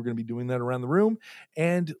 times, and we're going to be doing that around the room,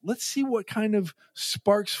 and let's see what kind of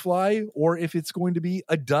sparks fly, or if it's going to be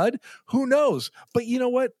a dud. Who knows? But you know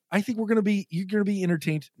what? I think you're going to be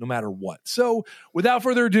entertained no matter what. So without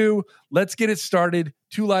further ado, let's get it started.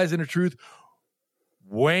 2 lies and a truth.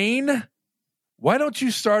 Wayne, why don't you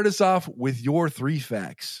start us off with your 3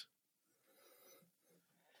 facts?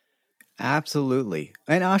 Absolutely.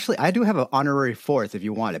 And actually, I do have an honorary 4th if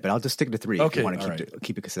you want it, but I'll just stick to 3 if you want to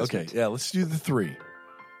keep it consistent. Okay, yeah, let's do the 3.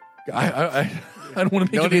 I don't want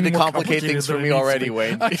to make No it need any to more complicate things for than it me needs to already, be.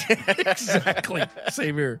 Wayne. Exactly.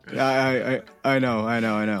 Same here. I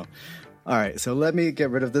know. All right, so let me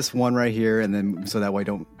get rid of this one right here, and then so that way I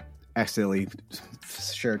don't accidentally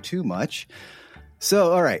share too much.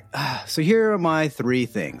 So, all right. So here are my 3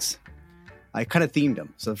 things. I kind of themed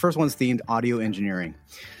them. So the first one's themed audio engineering.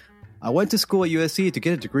 I went to school at USC to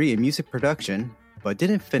get a degree in music production, but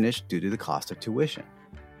didn't finish due to the cost of tuition.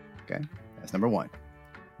 Okay, that's number 1.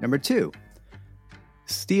 Number 2,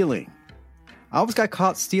 stealing. I always got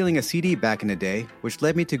caught stealing a CD back in the day, which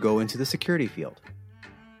led me to go into the security field.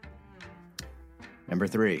 Number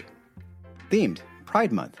 3, themed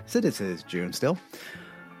Pride Month. It is June still.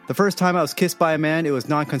 The first time I was kissed by a man, it was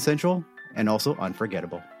non-consensual and also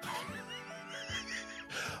unforgettable.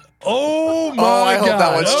 Oh my I hope God.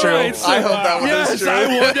 that one's All true. right, so- I hope that one yes, is true.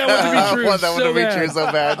 I want that one to be true. I want that one so to be bad. true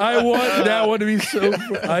so bad. I want that one to be so.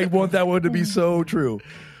 I want that one to be so true.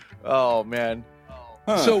 Oh man.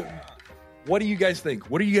 So, what do you guys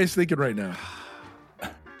think? What are you guys thinking right now?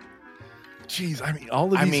 Jeez, I mean,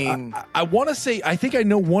 all of these. I want to say. I think I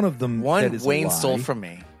know one of them. One that is a Wayne lie. stole from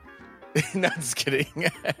me. No, just kidding.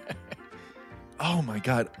 Oh my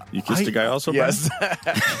God! You kissed a guy also, Yes. And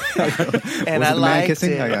Was I it the man liked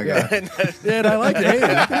kissing? it. And I like it. Hey,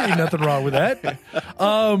 there ain't nothing wrong with that.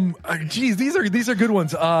 Geez, these are good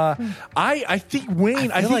ones. I think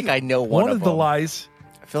Wayne. I feel think like I know one of of the them. lies.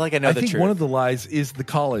 I feel like I know I the think truth. one of the lies is the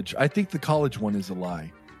college. I think the college one is a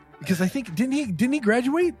lie because I think didn't he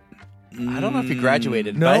graduate? I don't know if he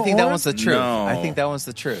graduated, No, but I think that or- one's the truth. No. I think that one's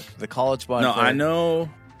the truth. The college one. No, for- I know.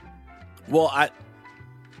 Well,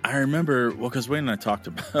 I remember, because Wayne and I talked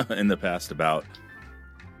about in the past about,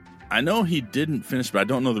 I know he didn't finish, but I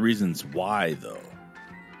don't know the reasons why, though.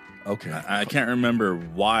 Okay. I can't remember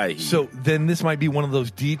why. So then this might be one of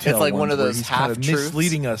those details. It's like one of those he's kind of half-truths.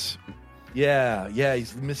 misleading us. Yeah,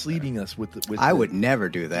 he's misleading us with. I would never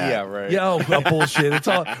do that. Yeah, right. Yeah, bullshit. It's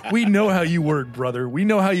all. We know how you work, brother. We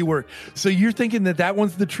know how you work. So you're thinking that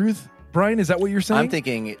one's the truth, Brian? Is that what you're saying? I'm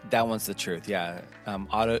thinking that one's the truth. Yeah,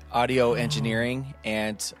 audio engineering,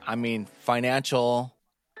 and I mean financial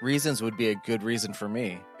reasons would be a good reason for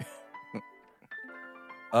me.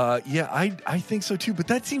 Yeah, I think so too. But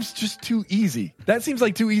that seems just too easy. That seems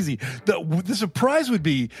like too easy. The surprise would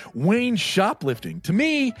be Wayne shoplifting. To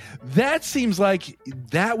me, that seems like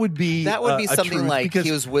that would be a something truth like because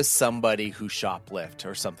he was with somebody who shoplift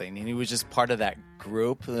or something, and he was just part of that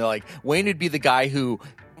group. And they're like Wayne would be the guy who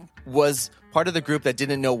was part of the group that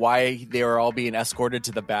didn't know why they were all being escorted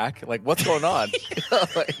to the back. Like, what's going on?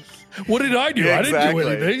 Like, what did I do? Yeah, I didn't do exactly.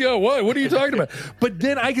 anything. Yeah, what are you talking about? But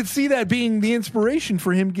then I could see that being the inspiration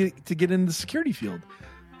for him to get in the security field.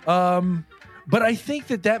 But I think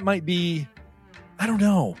that might be, I don't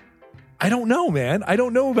know, man. I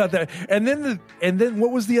don't know about that. And then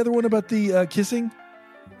what was the other one about the kissing?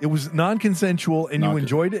 It was non-consensual, and you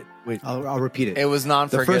enjoyed it. Wait, I'll repeat it. it was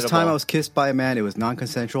non-forgettable. The first time I was kissed by a man, it was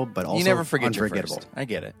non-consensual, but also you never forget your unforgettable. first. I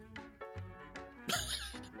get it.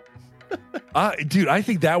 Dude, I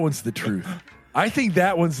think that one's the truth. I think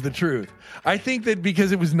that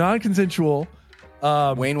because it was non-consensual.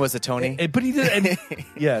 Wayne was a Tony. But he did, and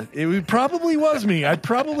yeah, it probably was me. I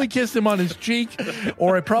probably kissed him on his cheek,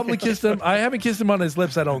 or I probably kissed him. I haven't kissed him on his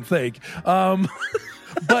lips, I don't think.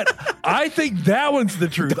 But I think that one's the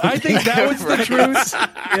truth. I think that one's the truth.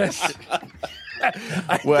 Yes.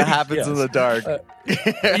 What happens in the dark?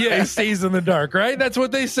 Yeah, it stays in the dark, right? That's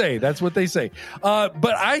what they say. But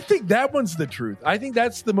I think that one's the truth. I think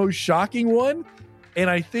that's the most shocking one. And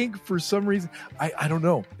I think for some reason, I don't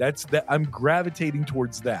know. That's that I'm gravitating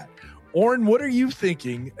towards that. Oren, what are you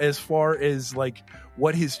thinking as far as like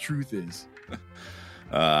what his truth is?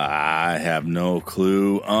 I have no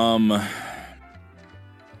clue.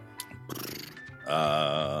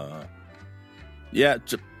 Yeah,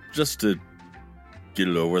 just to get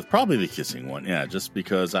it over with, probably the kissing one. Yeah, just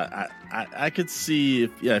because I could see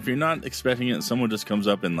if you're not expecting it, and someone just comes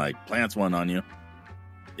up and like plants one on you.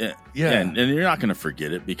 Yeah, and you're not going to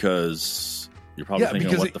forget it because you're probably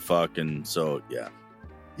thinking, what the fuck? And so, yeah.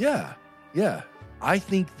 I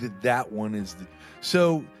think that one is the.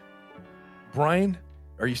 So, Brian,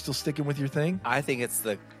 are you still sticking with your thing? I think it's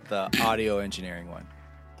the audio engineering one.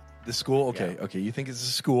 The school? Okay, Yeah. okay. You think it's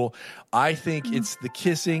the school. I think it's the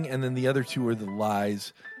kissing, and then the other two are the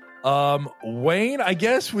lies. Wayne, I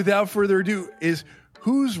guess, without further ado, is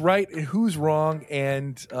who's right and who's wrong,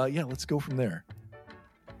 and let's go from there.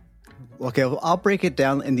 Okay, well, I'll break it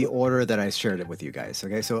down in the order that I shared it with you guys.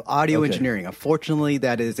 Okay, so audio engineering. Unfortunately,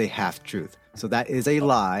 that is a half truth. So that is a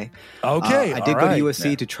lie. Okay, I did go to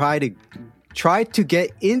USC to try to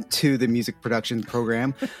get into the music production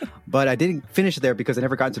program, but I didn't finish there because I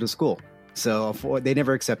never got into the school. So they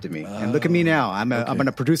never accepted me. And look at me now. I'm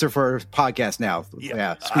a producer for a podcast now.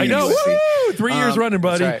 Yeah, I know. Woo! 3 years running,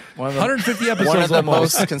 buddy. That's right. 150 episodes. One of the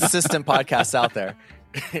almost. most consistent podcasts out there.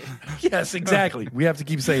 Yes, exactly. We have to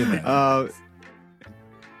keep saying that.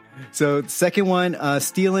 So second one,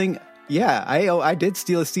 stealing. Yeah, I did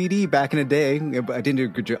steal a CD back in the day. But I didn't do a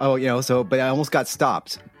good job. But I almost got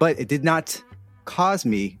stopped. But it did not cause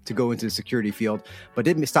me to go into the security field, but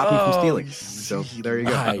didn't stop me from stealing. So there you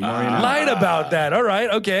go. Lied about that. All right.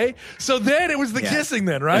 Okay. So then it was the kissing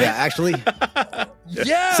then, right? Yeah, actually.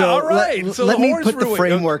 Yeah. So all right. So let me horns put the ruined.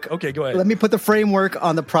 framework. Okay, go ahead. Let me put the framework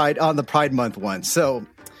on the Pride Month one. So,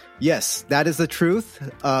 yes, that is the truth.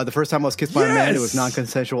 The first time I was kissed by a man, it was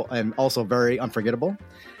non-consensual and also very unforgettable.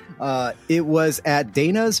 It was at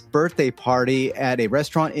Dana's birthday party at a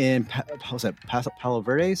restaurant in Palo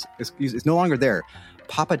Verdes. It's no longer there.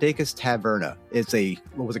 Papadakis Taverna. It's a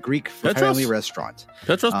Greek family restaurant.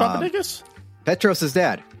 Petros Papadakis? Petros'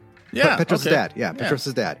 dad. Yeah, Petros' okay. dad. Yeah,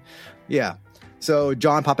 Petros' dad. Yeah. So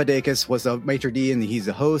John Papadakis was a maitre d' and he's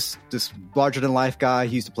the host. This larger than life guy.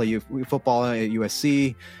 He used to play football at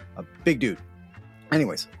USC. A big dude.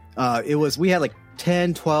 Anyways, we had like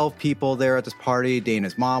 10, 12 people there at this party.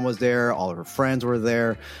 Dana's mom was there. All of her friends were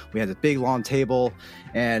there. We had this big long table.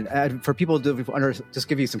 And for people to just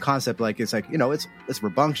give you some concept, like it's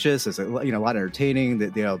rambunctious. It's a lot of entertaining.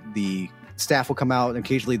 The staff will come out and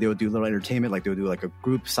occasionally they would do a little entertainment, like they would do like a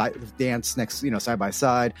group dance next, side by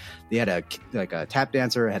side. They had a tap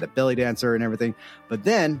dancer, had a belly dancer and everything. But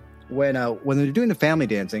then when they're doing the family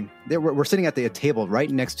dancing, we're sitting at the table right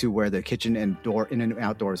next to where the kitchen and door in and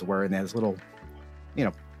outdoors were, and they had this little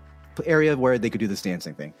area where they could do this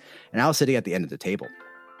dancing thing. And I was sitting at the end of the table.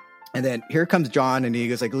 And then here comes John, and he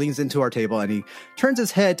goes leans into our table, and he turns his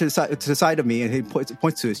head to the side of me, and he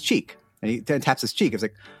points to his cheek, and he then taps his cheek. It's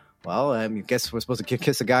like, well, I guess we're supposed to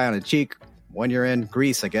kiss a guy on the cheek when you're in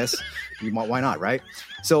Greece, I guess. Why not, right?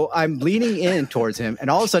 So I'm leaning in towards him, and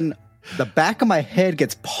all of a sudden, the back of my head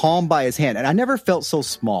gets palmed by his hand, and I never felt so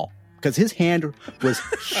small. Because his hand was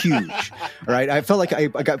huge, right? I felt like I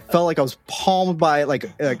was palmed by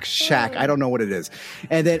like Shaq. I don't know what it is.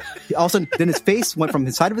 And then all of a sudden, then his face went from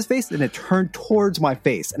the side of his face and it turned towards my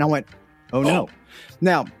face, and I went, "Oh no!"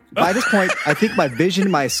 Now by this point, I think my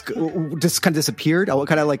vision, just kind of disappeared. I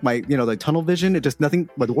kind of like my the tunnel vision. It just nothing.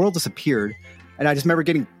 But the world disappeared, and I just remember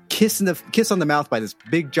getting kiss on the mouth by this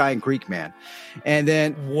big giant Greek man. And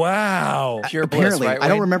then Wow. Pure apparently, bliss, right, I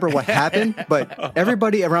don't Wayne? remember what happened, but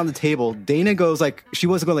everybody around the table, Dana goes like, she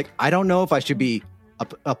wasn't going like, I don't know if I should be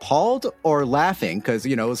appalled or laughing because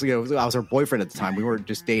I was her boyfriend at the time. We were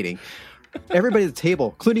just dating. Everybody at the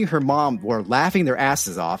table, including her mom, were laughing their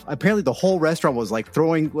asses off. Apparently, the whole restaurant was like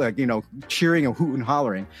throwing, cheering and hooting and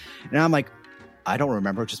hollering. And I'm like, I don't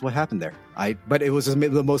remember just what happened there. But it was just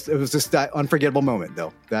it was just that unforgettable moment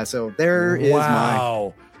though. There is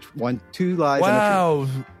my 2 lies. Wow.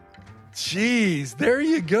 Jeez, there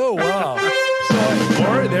you go. Wow. So,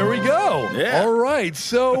 all right, there we go. Yeah. All right.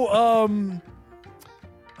 So,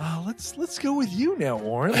 let's go with you now,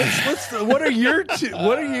 Warren. What are your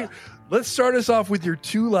let's start us off with your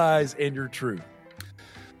 2 lies and your truth.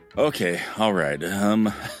 Okay, all right. Don't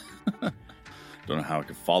know how I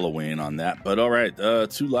could follow Wayne on that, but all right. 2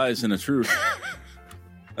 lies and a truth.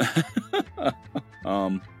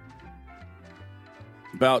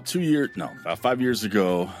 About 5 years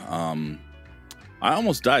ago, I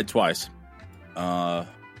almost died twice.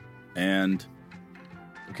 And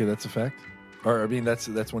Okay, that's a fact. Or I mean, that's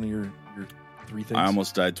one of your 3 things. I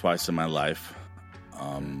almost died twice in my life.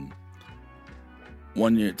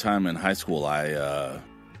 One time in high school, I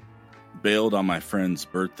bailed on my friend's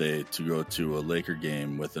birthday to go to a Laker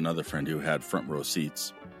game with another friend who had front row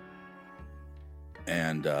seats.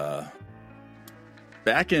 And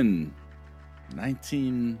back in the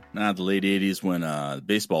late 80s when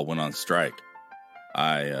baseball went on strike,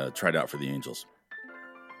 I tried out for the Angels.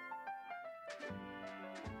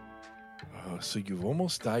 So you've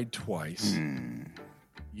almost died twice.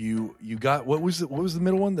 You got what was the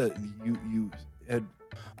middle one that you had?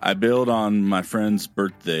 I bailed on my friend's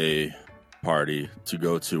birthday party to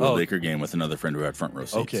go to a Laker game with another friend who had front row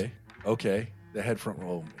seats. Okay. The head front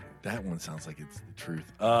row. That one sounds like it's the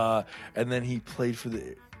truth. And then he played for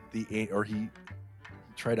he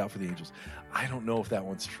tried out for the Angels. I don't know if that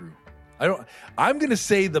one's true. I'm going to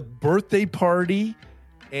say the birthday party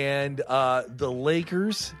and the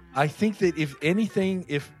Lakers. I think that if anything,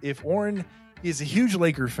 if Oren is a huge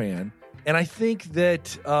Laker fan, and I think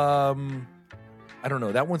that I don't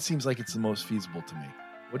know, that one seems like it's the most feasible to me.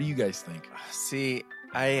 What do you guys think? See,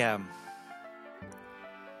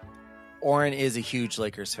 Oren is a huge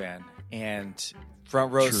Lakers fan, and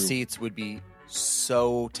front row True. seats would be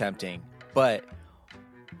so tempting. But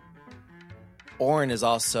Oren is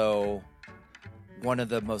also one of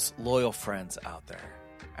the most loyal friends out there.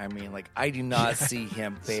 I mean, like, I do not see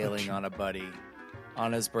him bailing on a buddy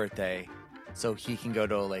on his birthday so he can go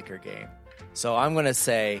to a Laker game. So I'm going to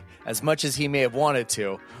say, as much as he may have wanted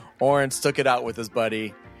to, Oren stuck it out with his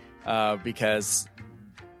buddy because,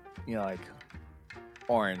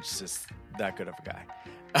 Oren's just that good of a guy.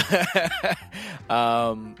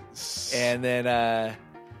 And then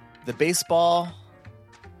the baseball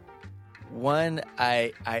one,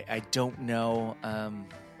 I don't know.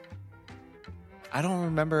 I don't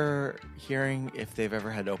remember hearing if they've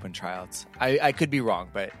ever had open tryouts. I could be wrong,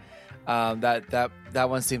 but that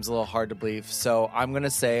one seems a little hard to believe. So I'm going to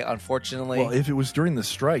say, unfortunately... Well, if it was during the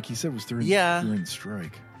strike, he said it was during the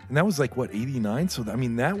strike. And that was like, 89? So, I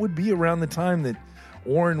mean, that would be around the time that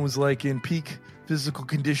Oren was like in peak physical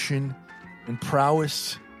condition and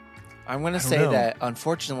prowess. I'm going to say that,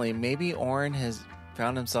 unfortunately, maybe Oren has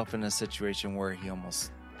found himself in a situation where he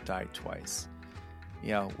almost died twice.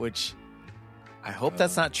 Which... I hope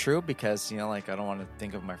that's not true because, I don't want to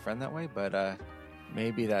think of my friend that way, but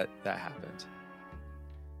maybe that happened.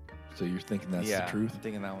 So you're thinking that's the truth? I'm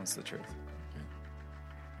thinking that one's the truth. Okay.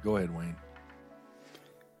 Go ahead, Wayne.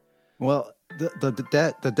 Well,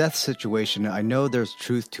 the death situation, I know there's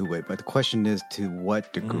truth to it, but the question is to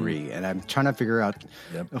what degree? And I'm trying to figure out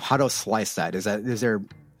how to slice that. Is there?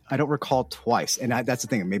 I don't recall twice, and that's the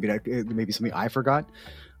thing. Maybe something I forgot.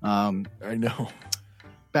 I know.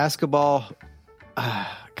 Basketball.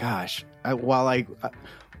 Gosh, I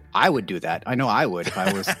would do that. I know I would if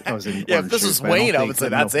I was in. Yeah, if this was Wayne, I would say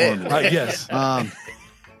that's it. Yes.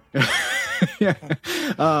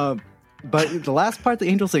 But the last part, the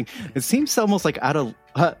Angels thing, it seems almost like out of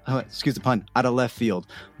excuse the pun, out of left field.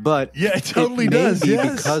 But yeah, it totally does. Maybe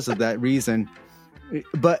because of that reason.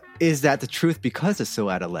 But is that the truth because it's so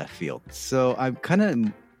out of left field? So I'm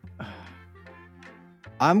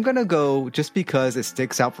going to go just because it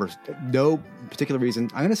sticks out for no particular reason.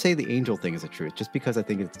 I'm going to say the angel thing is the truth just because I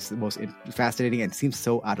think it's the most fascinating and seems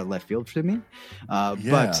so out of left field to me.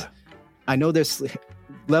 But I know there's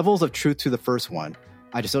levels of truth to the first one.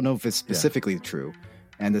 I just don't know if it's specifically true.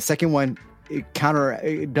 And the second one,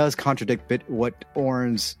 it does contradict what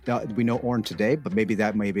we know Oren today, but maybe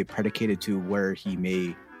that may be predicated to where he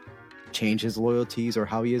may changed his loyalties or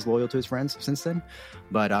how he is loyal to his friends since then.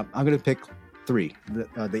 But I'm going to pick 3,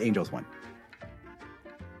 the Angels one.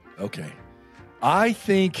 Okay. I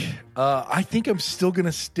think I'm still going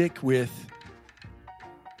to stick with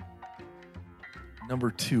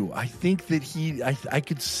number 2. I think that I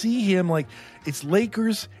could see him, like, it's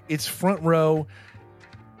Lakers, it's front row,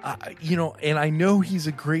 and I know he's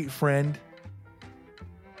a great friend.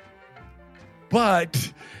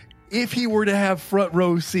 But if he were to have front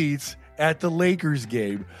row seats at the Lakers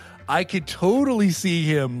game, I could totally see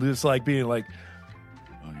him just like being like,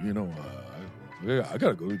 I got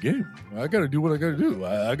to go to the game. I got to do what I got to do.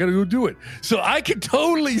 I got to go do it. So I could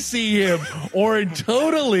totally see him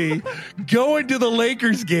totally going to the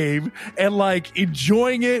Lakers game and like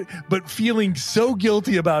enjoying it, but feeling so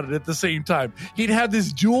guilty about it at the same time. He'd have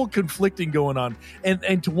this dual conflicting going on.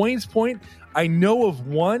 And to Wayne's point, I know of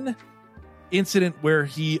one incident where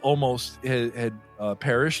he almost had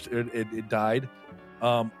perished. It died.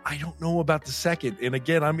 I don't know about the second. And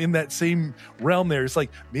again, I'm in that same realm there. It's like,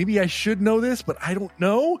 maybe I should know this, but I don't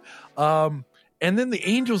know. And then the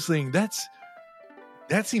Angels thing, that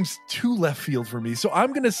seems too left field for me. So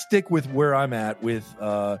I'm going to stick with where I'm at with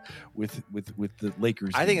the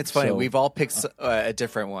Lakers. I think it's funny. We've all picked a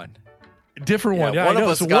different one. Different one. Yeah, one I know.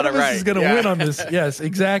 of us So got one of it us right. is going to win on this. Yes,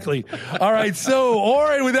 exactly. All right. So, all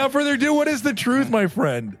right, without further ado, what is the truth, my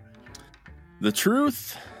friend? The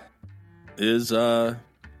truth is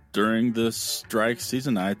during the strike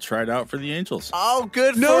season, I tried out for the Angels. Oh,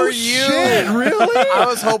 good No for you. shit, really? I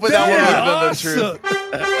was hoping that would have been the truth.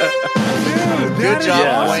 Dude, Good job,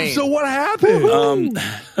 awesome. Wayne. So what happened?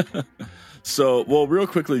 So, well, real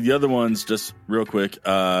quickly, the other ones, just real quick.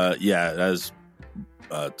 As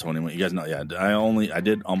Tony, you guys know, I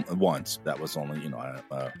did once. That was only,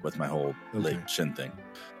 with my whole leg shin thing.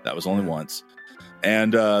 That was only once.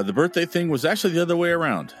 And the birthday thing was actually the other way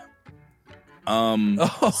around.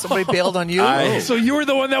 Somebody bailed on you? So you were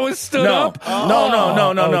the one that was stood up? No.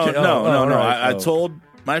 I told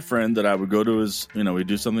my friend that I would go to his, we'd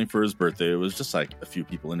do something for his birthday. It was just like a few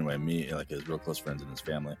people anyway, me, like his real close friends and his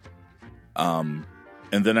family. And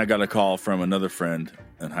then I got a call from another friend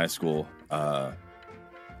in high school.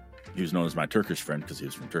 He was known as my Turkish friend because he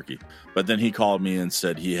was from Turkey. But then he called me and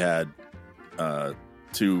said he had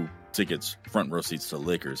 2 tickets, front row seats to the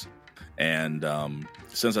Lakers. And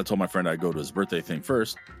since I told my friend I'd go to his birthday thing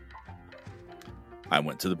first, I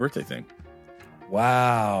went to the birthday thing.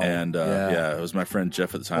 Wow. And it was my friend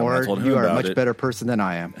Jeff at the time. Or I told him you are a about much better person than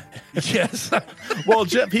I am. Yes. Well,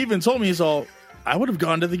 Jeff, he even told me, he's all, I would have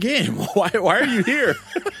gone to the game. Why are you here?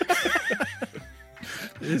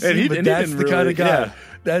 That's the kind of guy.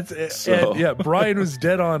 Yeah. Brian was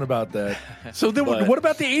dead on about that. So then, what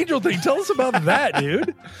about the Angel thing? Tell us about that,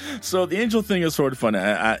 dude. So the Angel thing is sort of funny.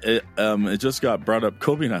 It just got brought up.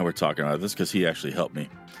 Kobe and I were talking about this because he actually helped me.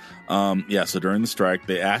 So during the strike,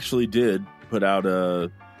 they actually did put out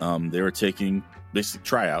they were taking basic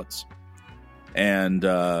tryouts, and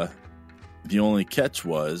the only catch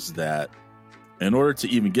was that in order to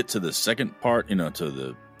even get to the second part, to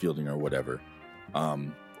the fielding or whatever,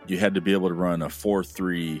 you had to be able to run a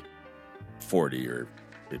 4.3 40 or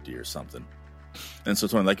 50 or something. And so,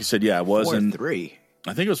 Tony, like you said, it wasn't 4.3.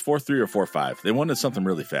 I think it was 4.3 or 4.5. They wanted something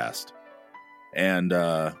really fast. And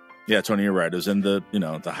Tony, you're right. It was in the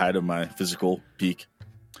the height of my physical peak.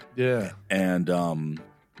 Yeah. And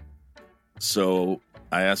so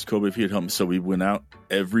I asked Kobe if he'd help me. So we went out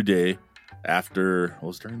every day after it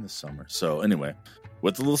was during the summer. So anyway,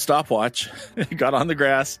 with the little stopwatch, got on the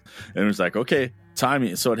grass and it was like, okay,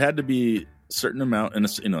 timing. So it had to be a certain amount in a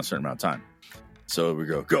certain amount of time. So we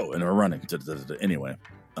go, and we're running. Anyway,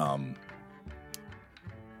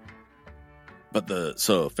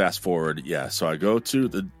 so fast forward, so I go to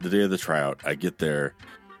the day of the tryout. I get there,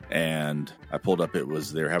 and I pulled up. They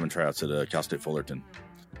were having tryouts at Cal State Fullerton,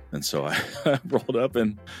 and so I rolled up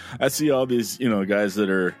and I see all these guys that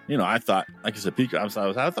are I thought, like I said, peak. I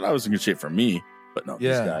thought I was in good shape for me, but no, these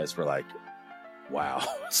guys were like, wow.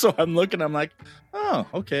 So I'm looking, I'm like, oh,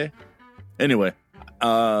 okay. Anyway,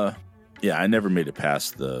 I never made it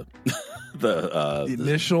past the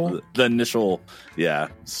initial. The initial, yeah.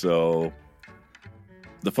 So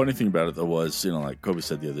the funny thing about it though was, like Kobe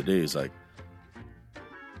said the other day, he's like,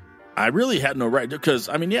 I really had no right because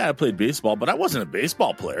I played baseball, but I wasn't a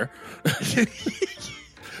baseball player.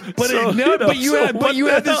 But you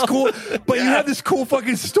have this cool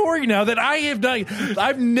fucking story now that I have not.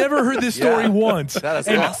 I've never heard this story once. That is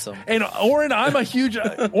awesome. And Oren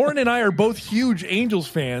and I are both huge Angels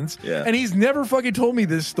fans, and he's never fucking told me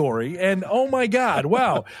this story. And oh my god,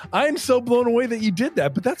 wow, I'm so blown away that you did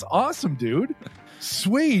that. But that's awesome, dude.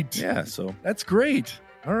 Sweet. Yeah. So that's great.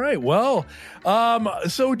 All right. Well,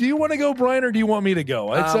 so do you want to go, Brian, or do you want me to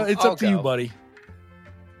go? It's I'll up to you, go. buddy.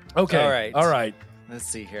 Okay. All right. All right. Let's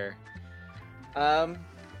see here. I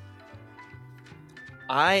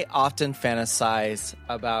often fantasize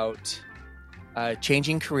about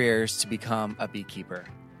changing careers to become a beekeeper.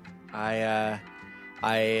 I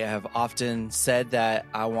have often said that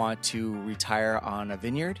I want to retire on a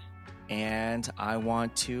vineyard, and I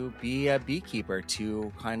want to be a beekeeper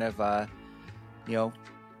to kind of,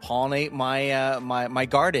 pollinate my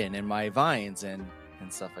garden and my vines and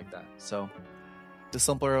stuff like that. So, the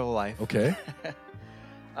simpler life. Okay.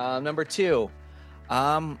 Number 2,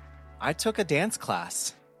 I took a dance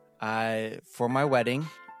class for my wedding,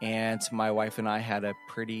 and my wife and I had a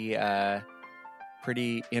pretty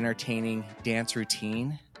entertaining dance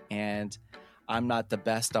routine. And I'm not the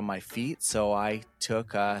best on my feet, so I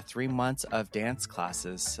took 3 months of dance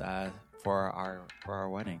classes for our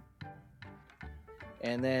wedding.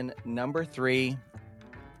 And then number 3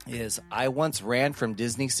 is I once ran from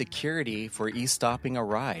Disney security for e-stopping a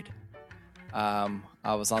ride. I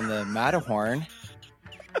was on the Matterhorn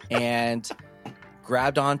and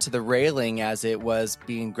grabbed onto the railing as it was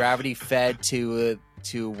being gravity fed to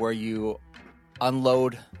where you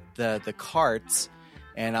unload the carts,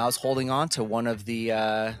 and I was holding on to one of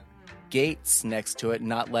the gates next to it,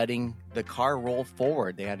 not letting the car roll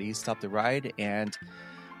forward. They had to e-stop the ride, and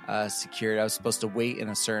security. I was supposed to wait in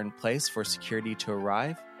a certain place for security to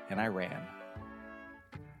arrive, and I ran.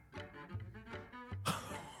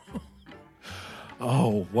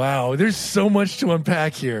 Oh, wow. There's so much to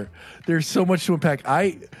unpack here. There's so much to unpack.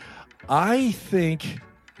 I think,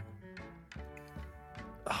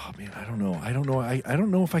 oh man, I don't know. I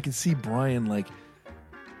don't know if I can see Brian like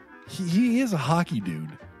he is a hockey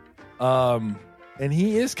dude. And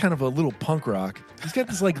he is kind of a little punk rock. He's got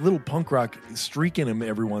this like little punk rock streak in him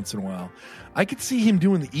every once in a while. I could see him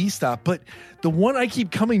doing the e-stop, but the one I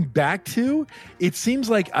keep coming back to, it seems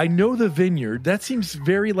like I know the vineyard. That seems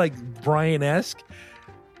very like Brian-esque.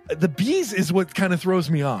 The bees is what kind of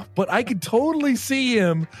throws me off, but I could totally see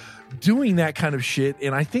him doing that kind of shit.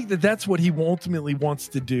 And I think that that's what he ultimately wants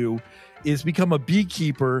to do, is become a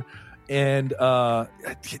beekeeper. And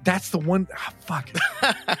that's the one. Fuck.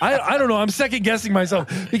 I don't know. I'm second guessing myself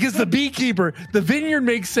because the beekeeper, the vineyard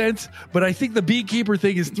makes sense, but I think the beekeeper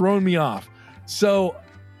thing is throwing me off. So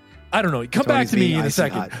I don't know. Come back to me in a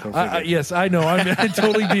second. Yes, I know. I'm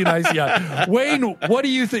totally being icy hot. Wayne, what do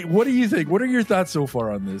you think? What are your thoughts so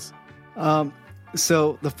far on this?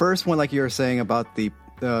 So the first one, like you were saying about the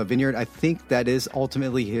vineyard, I think that is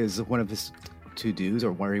ultimately one of his to-dos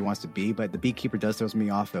or where he wants to be, but the beekeeper does throws me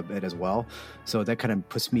off a bit as well, so that kind of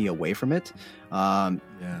puts me away from it. The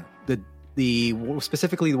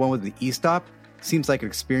specifically the one with the e-stop seems like an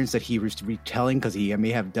experience that he was retelling because he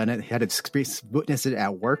may have done it, had experience, witnessed it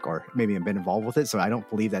at work, or maybe been involved with it, so I don't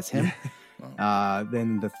believe that's him.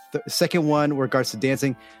 Then the second one, regards to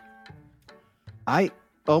dancing, I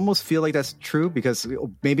almost feel like that's true, because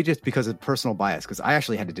maybe just because of personal bias, because I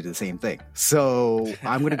actually had to do the same thing. So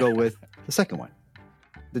I'm going to go with the second one,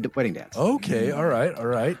 the wedding dance. Okay. All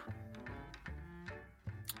right.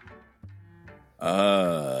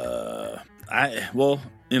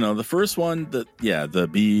 The first one, the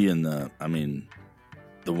bee and the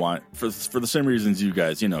wine, for the same reasons you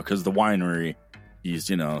guys, because the winery,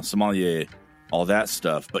 he's, sommelier, all that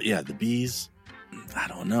stuff. But yeah, the bees, I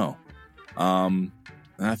don't know. And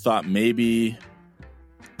I thought maybe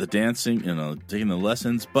the dancing, taking the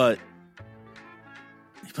lessons, but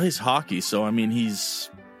he plays hockey, so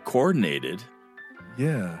he's coordinated.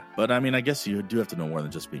 Yeah. But I guess you do have to know more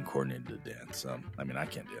than just being coordinated to dance. I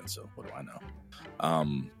can't dance, so what do I know?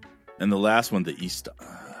 And the last one, the East.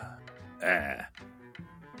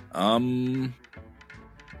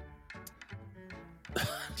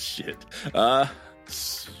 Shit.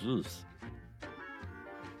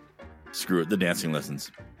 Screw it. The dancing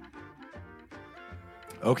lessons.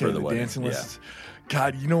 Okay, the dancing lessons.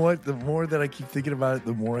 God, you know what? The more that I keep thinking about it,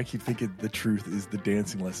 the more I keep thinking the truth is the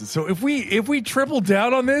dancing lessons. So if we triple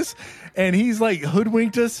down on this and he's like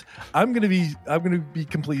hoodwinked us, I'm gonna be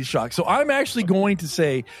completely shocked. So I'm actually going to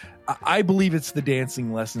say I believe it's the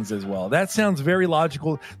dancing lessons as well. That sounds very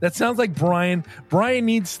logical. That sounds like Brian. Brian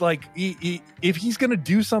needs if he's gonna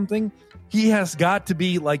do something, he has got to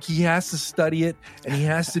be like, he has to study it and he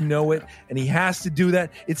has to know it and he has to do that.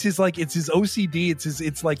 It's his OCD.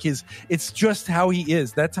 It's just how he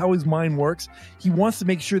is. That's how his mind works. He wants to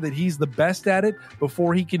make sure that he's the best at it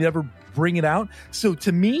before he can ever bring it out. So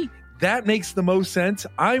to me, that makes the most sense.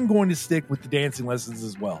 I'm going to stick with the dancing lessons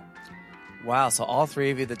as well. Wow. So all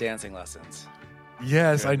three of you, the dancing lessons.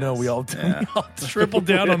 Yes, I know. We all Yeah. tripled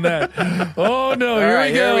down on that. Oh no! Here,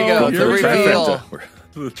 right, we go. here we go. Here The we go. reveal.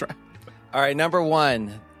 The tri- All right, number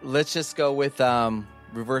one. Let's just go with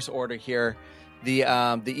reverse order here. The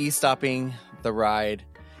e-stopping the ride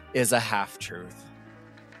is a half truth.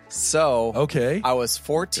 So Okay. I was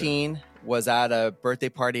 14, was at a birthday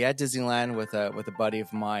party at Disneyland with a buddy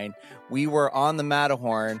of mine. We were on the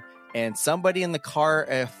Matterhorn, and somebody in the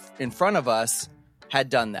car in front of us had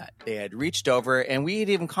done that. They had reached over, and we had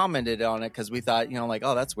even commented on it because we thought, like,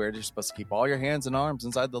 oh, that's weird. You're supposed to keep all your hands and arms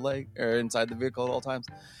inside the leg or inside the vehicle at all times.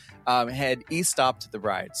 Had e-stopped the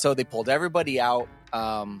ride. So they pulled everybody out,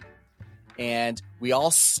 and we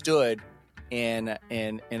all stood in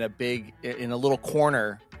a little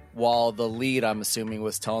corner while the lead, I'm assuming,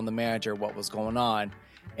 was telling the manager what was going on,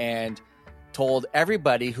 and told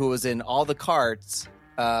everybody who was in all the carts.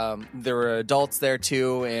 There were adults there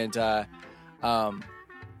too, and to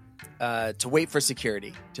wait for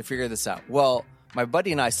security to figure this out. Well, my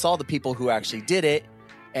buddy and I saw the people who actually did it,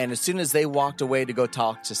 and as soon as they walked away to go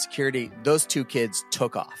talk to security, those two kids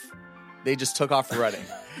took off. They just took off running.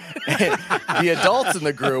 And the adults in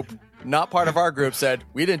the group, not part of our group, said,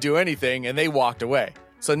 we didn't do anything, and they walked away.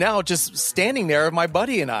 So now just standing there, my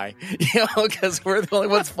buddy and I, because we're the only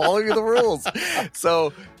ones following the rules.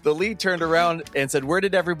 So the lead turned around and said, where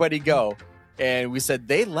did everybody go? And we said,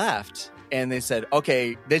 they left. And they said,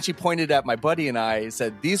 okay. Then she pointed at my buddy and I,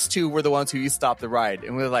 said, these two were the ones who stopped the ride.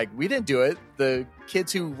 And we were like, we didn't do it. The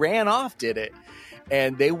kids who ran off did it.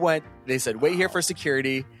 And they said, wait here for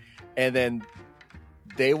security. And then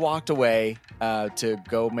they walked away to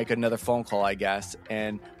go make another phone call, I guess.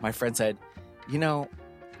 And my friend said,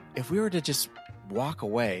 if we were to just walk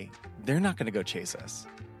away, they're not going to go chase us.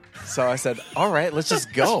 So I said, all right, let's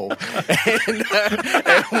just go. And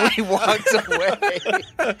we walked away.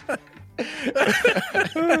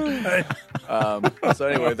 So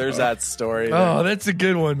anyway, there's that story. Oh, that's a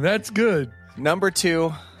good one. That's good. Number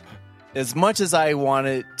two, as much as I want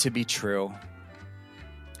it to be true,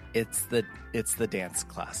 it's the dance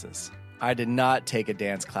classes. I did not take a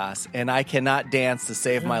dance class, and I cannot dance to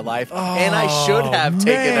save my life. And I should have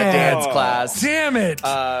taken a dance class. Damn it!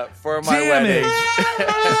 For my wedding.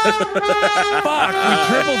 Fuck, we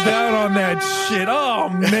tripled down on that shit. Oh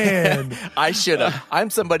man, I should have.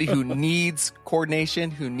 I'm somebody who needs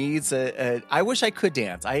coordination, who needs I wish I could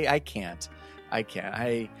dance. I can't.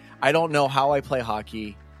 I don't know how I play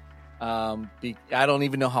hockey. I don't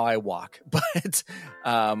even know how I walk, but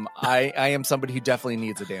I am somebody who definitely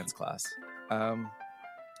needs a dance class. And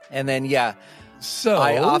then so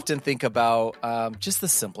I often think about just the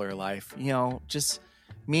simpler life, just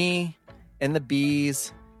me and the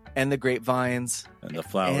bees and the grapevines and the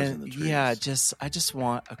flowers and the trees. Yeah, I just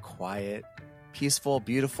want a quiet, peaceful,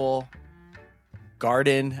 beautiful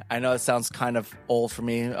garden. I know it sounds kind of old for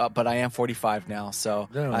me, but I am 45 now, so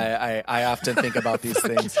No. I often think about these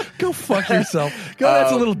things. Go fuck yourself. Go.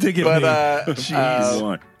 That's a little dig at me.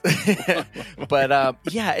 Jeez. But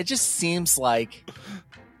it just seems like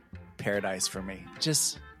paradise for me.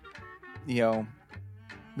 Just me and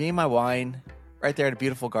my wine right there in a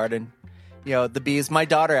beautiful garden. The bees. My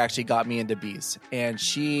daughter actually got me into bees, and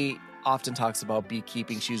she often talks about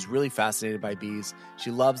beekeeping. She's really fascinated by bees.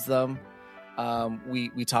 She loves them.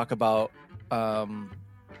 We talk about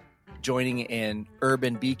joining an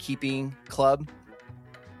urban beekeeping club,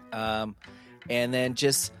 and then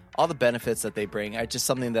just all the benefits that they bring. Just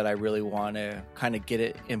something that I really want to kind of get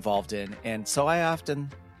it involved in, and so I often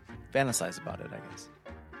fantasize about it, I guess.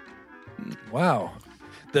 Wow.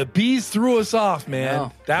 The bees threw us off, man.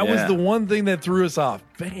 No. That was Yeah. the one thing that threw us off.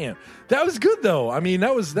 Bam. That was good, though. I mean,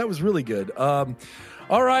 that was really good. All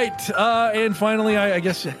right. And finally, I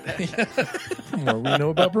guess the more we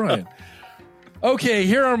know about Brian. Okay,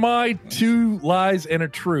 here are my two lies and a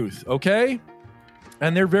truth, okay?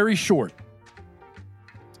 And they're very short.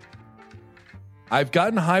 I've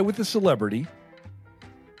gotten high with a celebrity.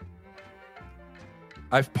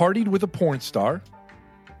 I've partied with a porn star.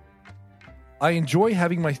 I enjoy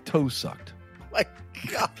having my toes sucked. My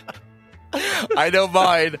God. I know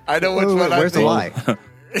mine. I know which one. Where's the I'm lie?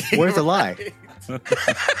 Where's the lie?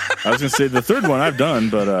 I was going to say the third one I've done,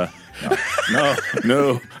 but no.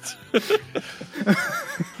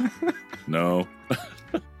 No.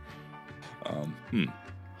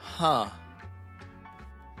 Huh.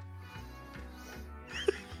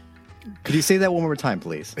 Could you say that one more time,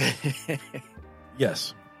 please?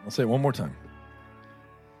 Yes. I'll say it one more time.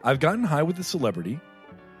 I've gotten high with a celebrity.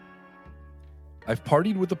 I've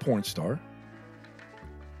partied with a porn star.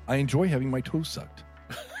 I enjoy having my toes sucked.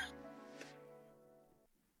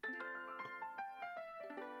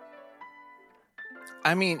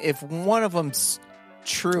 I mean, if one of them's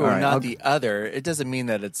true or not the other, it doesn't mean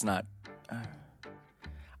that it's not.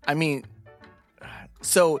 I mean,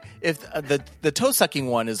 so if the toe sucking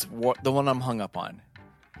one is the one I'm hung up on,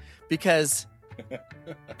 because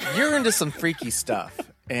you're into some freaky stuff,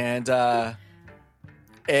 and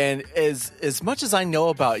as much as I know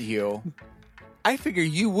about you, I figure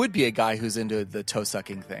you would be a guy who's into the toe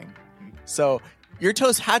sucking thing. So your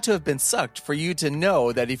toes had to have been sucked for you to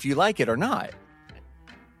know that if you like it or not.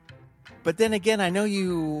 But then again, I know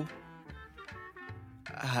you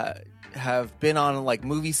have been on like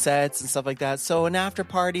movie sets and stuff like that. So an after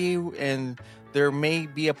party and there may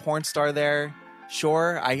be a porn star there.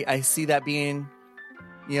 Sure, I see that being,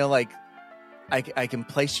 like I can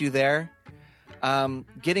place you there.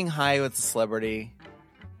 Getting high with a celebrity,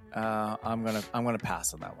 I'm gonna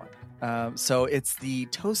pass on that one. So it's the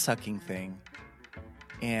toe sucking thing,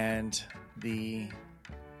 and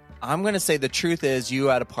I'm gonna say the truth is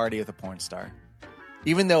you at a party with a porn star.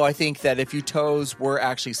 Even though I think that if your toes were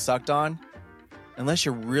actually sucked on, unless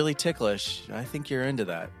you're really ticklish, I think you're into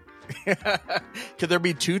that. Could there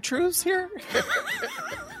be two truths here?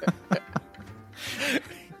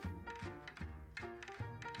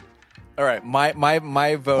 All right,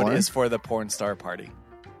 my vote is for the porn star party.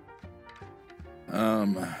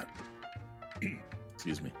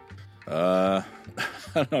 Excuse me. I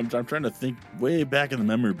don't know, I'm trying to think way back in the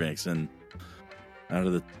memory banks, and out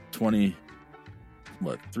of the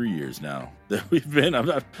 3 years now that we've been,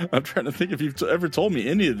 I'm trying to think if you've ever told me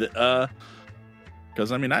any of it.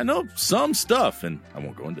 Because I mean, I know some stuff, and I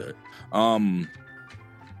won't go into it.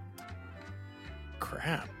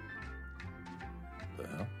 Crap. What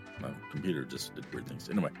the hell? My computer just did weird things.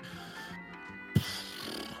 Anyway.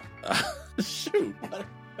 Shoot.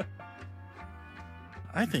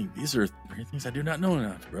 I think these are 3 things I do not know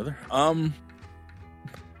now, brother. I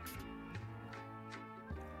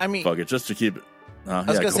mean, fuck it, just to keep it. I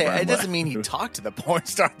was gonna say, it doesn't mean he talked to the porn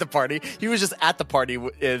star at the party. He was just at the party,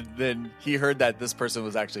 and then he heard that this person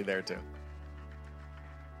was actually there too.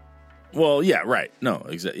 Well, yeah, right. No,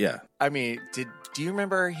 exactly. Yeah. I mean, do you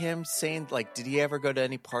remember him saying, like, did he ever go to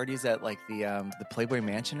any parties at like the Playboy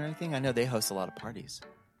Mansion or anything? I know they host a lot of parties.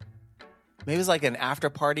 Maybe it was like an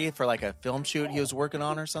after party for like a film shoot he was working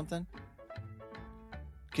on or something.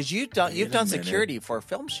 Because you've done security for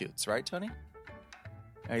film shoots, right, Tony?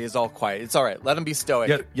 He's all quiet. It's all right. Let him be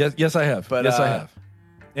stoic. Yes, I have. But, I have.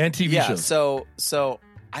 And TV shows. So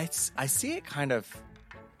I see it kind of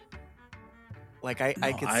like I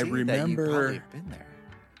can see that you probably have been there.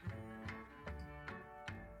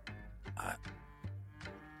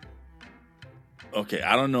 Okay,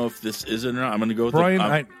 I don't know if this is it or not. I'm going to go with Brian.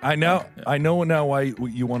 I know now why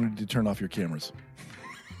you wanted to turn off your cameras.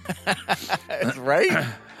 Right?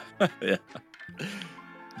 Yeah.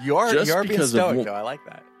 You're being stoic, though. I like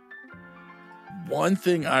that. One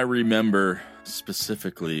thing I remember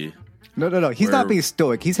specifically. No. He's not being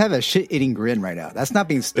stoic. He's having a shit-eating grin right now. That's not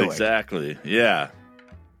being stoic. Exactly. Yeah.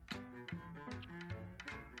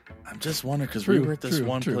 I'm just wondering because we were at this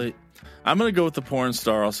one place. I'm going to go with the porn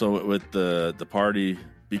star also with the party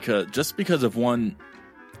because of one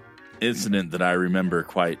incident that I remember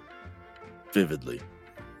quite vividly.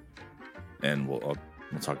 And we'll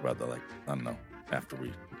talk about that, like, I don't know, after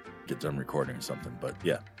we get done recording or something. But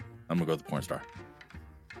yeah, I'm going to go with the porn star.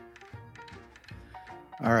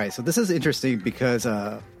 All right, so this is interesting because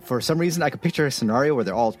for some reason I could picture a scenario where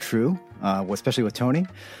they're all true, especially with Tony.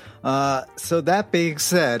 So that being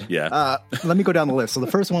said, let me go down the list. So the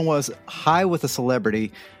first one was high with a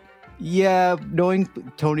celebrity. Yeah, knowing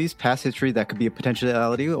Tony's past history, that could be a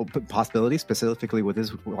potentiality or possibility, specifically with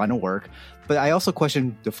his line of work. But I also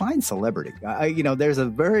question, define celebrity. There's a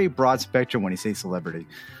very broad spectrum when you say celebrity.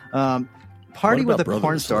 Party with a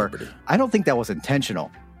porn star, I don't think that was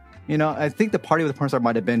intentional. I think the party with a porn star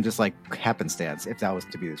might have been just like happenstance, if that was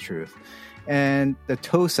to be the truth. And the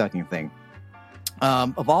toe sucking thing.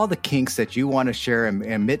 Of all the kinks that you want to share and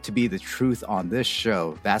admit to be the truth on this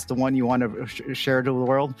show, that's the one you want to share to the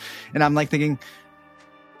world. And I'm like thinking,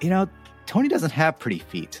 Tony doesn't have pretty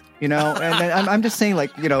feet, and I'm just saying,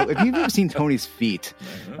 like, if you've ever seen Tony's feet,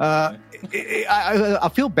 I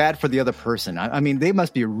feel bad for the other person. I mean, they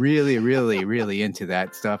must be really, really, really into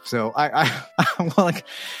that stuff. So I'm like,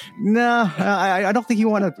 no, I don't think you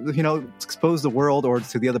want to, expose the world or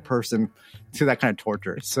to the other person to that kind of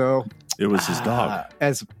torture. So it was his dog.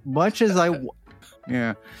 As much as I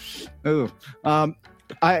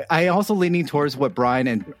also leaning towards what Brian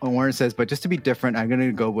and Warren says, but just to be different, I'm going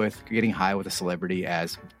to go with getting high with a celebrity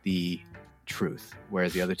as the truth,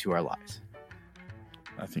 whereas the other two are lies.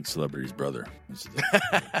 I think celebrity's brother.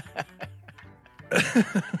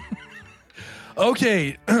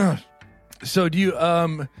 Okay. So do you?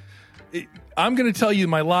 I'm going to tell you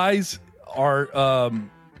my lies are.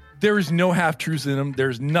 There is no half truths in them.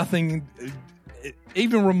 There's nothing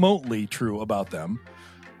even remotely true about them.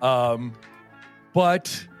 But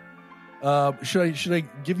should I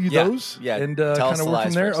give you those? Yeah. And Tell kind us of the work from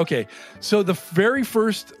lies there. first. Okay. So the very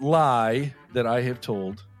first lie that I have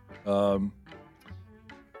told.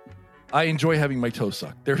 I enjoy having my toes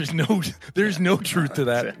sucked. There's no truth to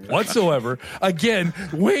that whatsoever. Again,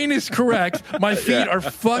 Wayne is correct. My feet are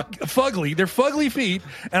fugly. They're fugly feet,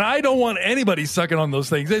 and I don't want anybody sucking on those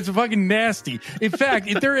things. It's fucking nasty. In fact,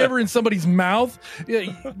 if they're ever in somebody's mouth,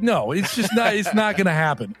 no, it's just not. It's not going to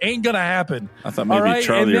happen. Ain't going to happen. I thought maybe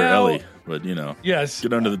Charlie or Ellie, but yes.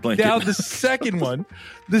 Get under the blanket. Now the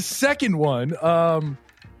second lie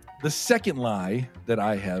that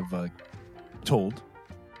I have told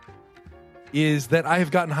is that I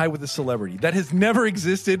have gotten high with a celebrity. That has never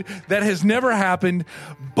existed. That has never happened.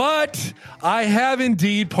 But I have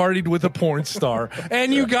indeed partied with a porn star.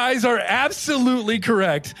 And you guys are absolutely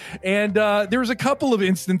correct. And there's a couple of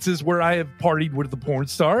instances where I have partied with a porn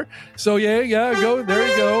star. So go. There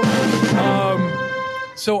you go.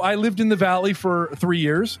 So I lived in the Valley for 3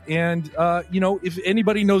 years. And, if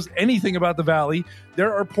anybody knows anything about the Valley,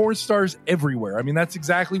 there are porn stars everywhere. I mean, that's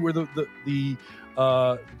exactly where the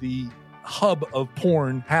hub of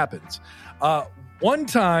porn happens. One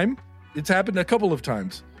time, it's happened a couple of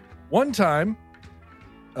times. One time,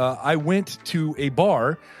 I went to a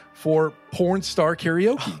bar for porn star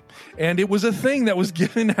karaoke, and it was a thing that was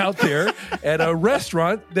given out there at a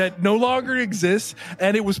restaurant that no longer exists,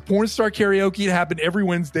 and it was porn star karaoke. It happened every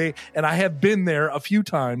Wednesday, and I have been there a few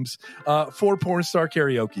times for porn star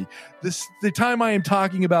karaoke. The time I am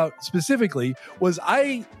talking about specifically was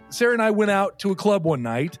Sarah and I went out to a club one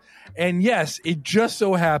night. And yes, it just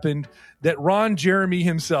so happened that Ron Jeremy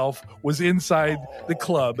himself was inside the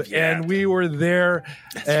club, and we were there,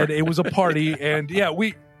 and it was a party. And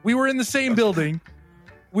we were in the same building.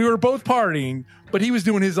 We were both partying, but he was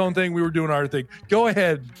doing his own thing. We were doing our thing. Go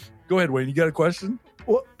ahead, Wayne. You got a question?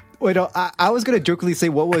 Well, wait, no, I was going to jokingly say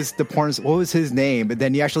what was his name, but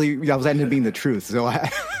then that was ended up being the truth. So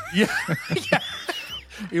yeah.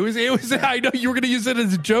 It was. I know you were going to use it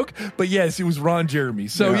as a joke, but yes, it was Ron Jeremy.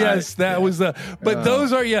 So that was the. But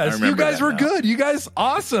those are you guys were good. You guys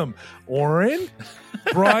awesome. Oren,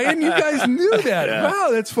 Brian, you guys knew that. Yeah. Wow,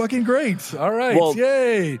 that's fucking great. All right,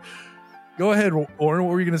 yay. Go ahead, Oren.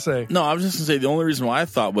 What were you going to say? No, I was just going to say the only reason why I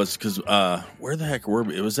thought was because where the heck were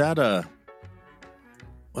we? It was at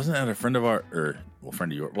wasn't that a friend of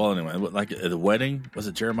friend of yours? Well, anyway, like at the wedding. Was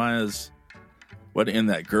it Jeremiah's wedding?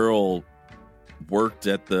 And that girl worked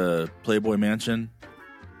at the Playboy Mansion,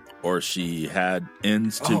 or she had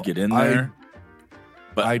ends to get in there.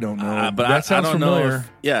 But I don't know. But that sounds I don't familiar.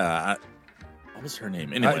 Know what was her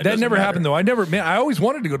name? Anyway, that never happened though. I always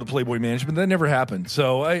wanted to go to the Playboy Mansion, but that never happened.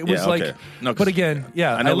 So it was but again,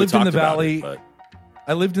 I lived in the Valley.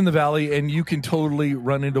 I lived in the Valley, and you can totally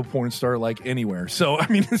run into a porn star like anywhere. So, I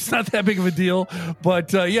mean, it's not that big of a deal.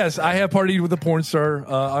 But yes, I have partied with a porn star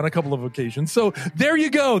on a couple of occasions. So there you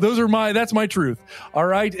go. That's my truth. All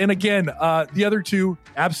right. And again, the other two,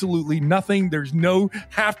 absolutely nothing. There's no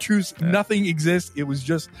half truths. Yeah. Nothing exists. It was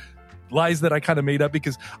just lies that I kind of made up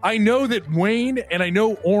because I know that Wayne and I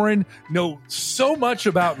know Oren know so much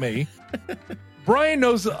about me. Brian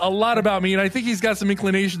knows a lot about me, and I think he's got some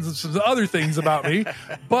inclinations of some other things about me.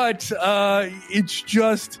 But it's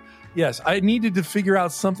just, yes, I needed to figure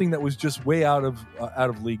out something that was just way out of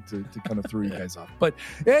league to kind of throw you guys off. But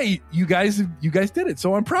hey, you guys did it,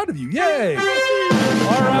 so I'm proud of you. Yay! All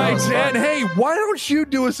right, and hey, why don't you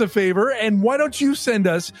do us a favor, and why don't you send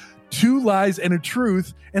us 2 lies and a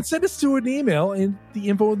truth, and send us to an email in the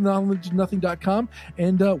info@knowledgeofnothing.com,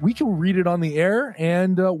 and we can read it on the air,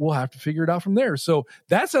 and we'll have to figure it out from there. So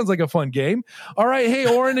that sounds like a fun game. All right, hey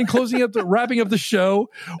Oren, and wrapping up the show,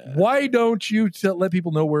 why don't you let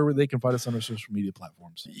people know where they can find us on our social media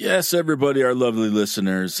platforms? Yes, everybody, our lovely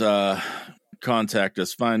listeners, contact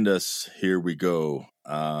us, find us. Here we go.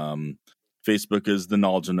 Facebook is The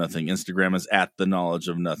Knowledge of Nothing. Instagram is @The Knowledge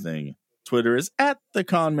of Nothing. Twitter is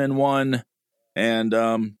 @TheConman1. And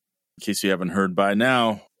in case you haven't heard by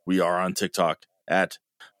now, we are on TikTok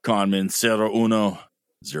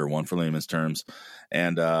 @Conman01 for layman's terms.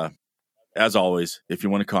 And as always, if you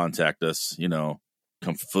want to contact us,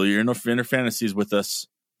 come fulfill your inner fantasies with us.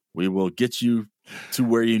 We will get you to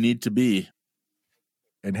where you need to be.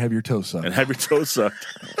 And have your toes sucked.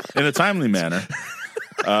 In a timely manner.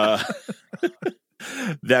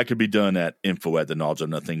 That could be done at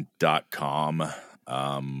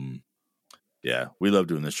info@theknowledgeofnothing.com. Yeah, we love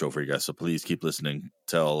doing this show for you guys, so please keep listening.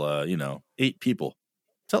 Tell 8 people.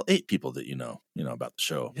 Tell 8 people that you know about the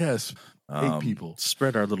show. Yes, 8 people.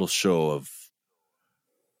 Spread our little show of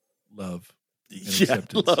love, and yeah,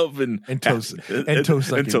 acceptance. love and toast and toast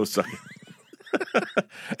sucking.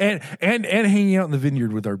 and hanging out in the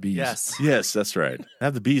vineyard with our bees. Yes, that's right.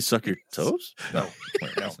 Have the bees suck your toes? No,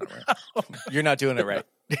 wait, that's not right. You're not doing it right.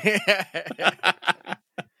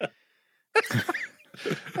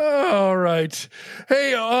 All right.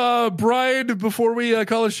 Hey, Brian, before we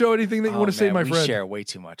call a show, anything that you want to say, my friend? We share way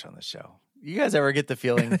too much on the show. You guys ever get the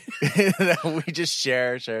feeling that we just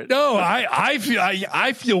share? No, I share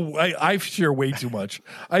way too much.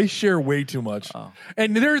 I share way too much. Oh.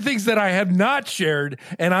 And there are things that I have not shared,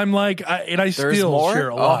 and I'm like, I still more? share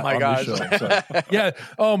a lot. Oh my gosh. gosh. So, yeah.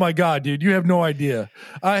 Oh my God, dude, you have no idea.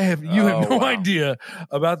 You have no idea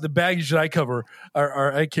about the baggage that I cover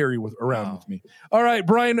or I carry around with me. All right,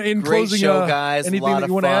 Brian. In Great closing, show, guys. Anything a lot that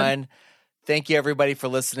you of want to fun. add? Thank you, everybody, for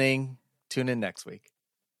listening. Tune in next week.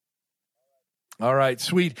 All right,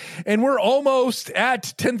 sweet. And we're almost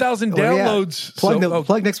at 10,000 downloads.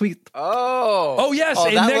 Plug next week. Oh, yes. Oh,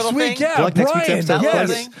 and that next little week, thing? yeah. Plug next Brian, week's episode.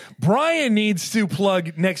 yes. Brian needs to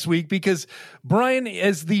plug next week because Brian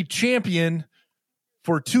is the champion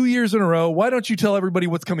for 2 years in a row. Why don't you tell everybody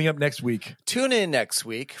what's coming up next week? Tune in next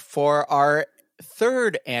week for our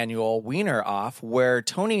 3rd annual Wiener Off, where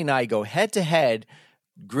Tony and I go head to head,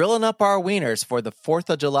 grilling up our wieners for the 4th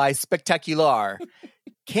of July spectacular.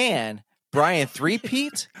 Can Brian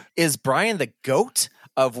three-peat? Is Brian the GOAT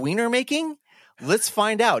of wiener making? Let's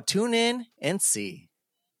find out. Tune in and see.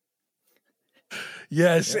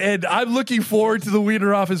 Yes, and I'm looking forward to the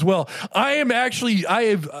Wiener Off as well. I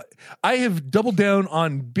have doubled down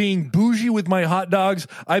on being bougie with my hot dogs.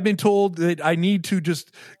 I've been told that I need to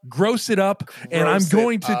just gross it up, and I'm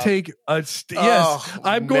going to take a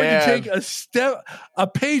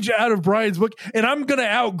page out of Brian's book, and I'm going to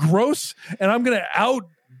out-gross, and I'm going to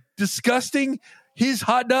out-disgusting his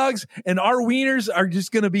hot dogs, and our wieners are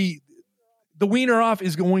just going to be, the Wiener Off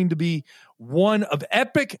is going to be one of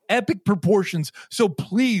epic proportions. So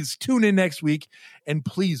please tune in next week and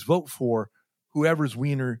please vote for whoever's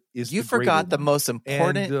wiener is. You forgot the most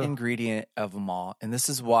important ingredient of them all. And this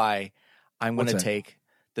is why I'm going to take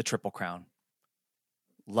the Triple Crown.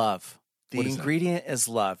 Love. The ingredient is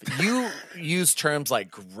love. You use terms like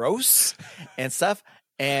gross and stuff.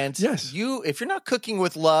 And if you're not cooking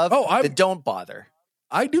with love, then don't bother.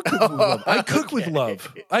 I do cook with love. I cook with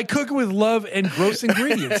love. I cook with love and gross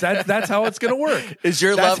ingredients. That's how it's going to work. Is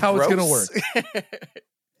your love gross? It's going to work.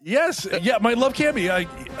 Yes. Yeah, my love can be.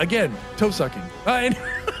 Again, toe sucking.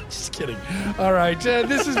 Just kidding. All right.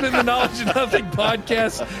 This has been the Knowledge of Nothing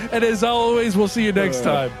podcast. And as always, we'll see you next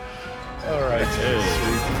time. All right.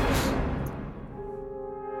 Sweet.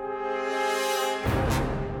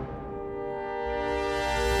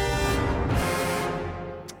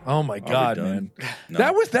 Oh my God, man! No.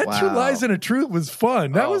 That True Lies and a Truth was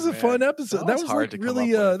fun. That was a fun episode. That was hard like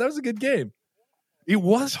really. That was a good game. It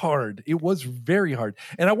was hard. It was very hard,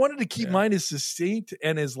 and I wanted to keep mine as succinct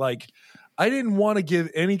and as like. I didn't want to give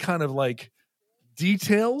any kind of like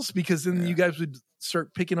details because then you guys would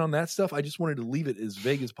start picking on that stuff. I just wanted to leave it as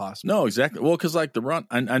vague as possible. No, exactly. Well, because like the run,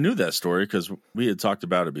 I knew that story because we had talked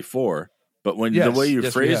about it before. But when the way you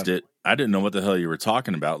phrased it, I didn't know what the hell you were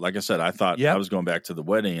talking about. Like I said, I thought I was going back to the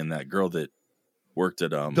wedding and that girl that worked at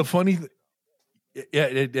the funny,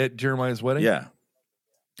 at Jeremiah's wedding. Yeah.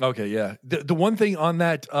 Okay. Yeah. The one thing on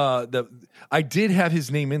that, I did have his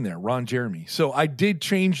name in there, Ron Jeremy. So I did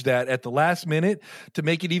change that at the last minute to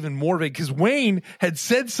make it even more vague because Wayne had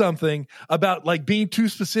said something about like being too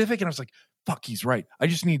specific, and I was like, fuck, he's right. I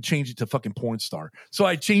just need to change it to fucking porn star. So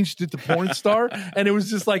I changed it to porn star, and it was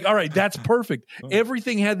just like, all right, that's perfect.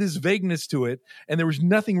 Everything had this vagueness to it, and there was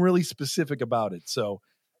nothing really specific about it. So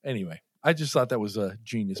anyway, I just thought that was a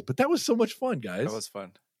genius. But that was so much fun, guys. That was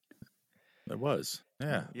fun. It was.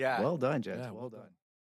 Yeah. Yeah. Well done, Jess. Well done.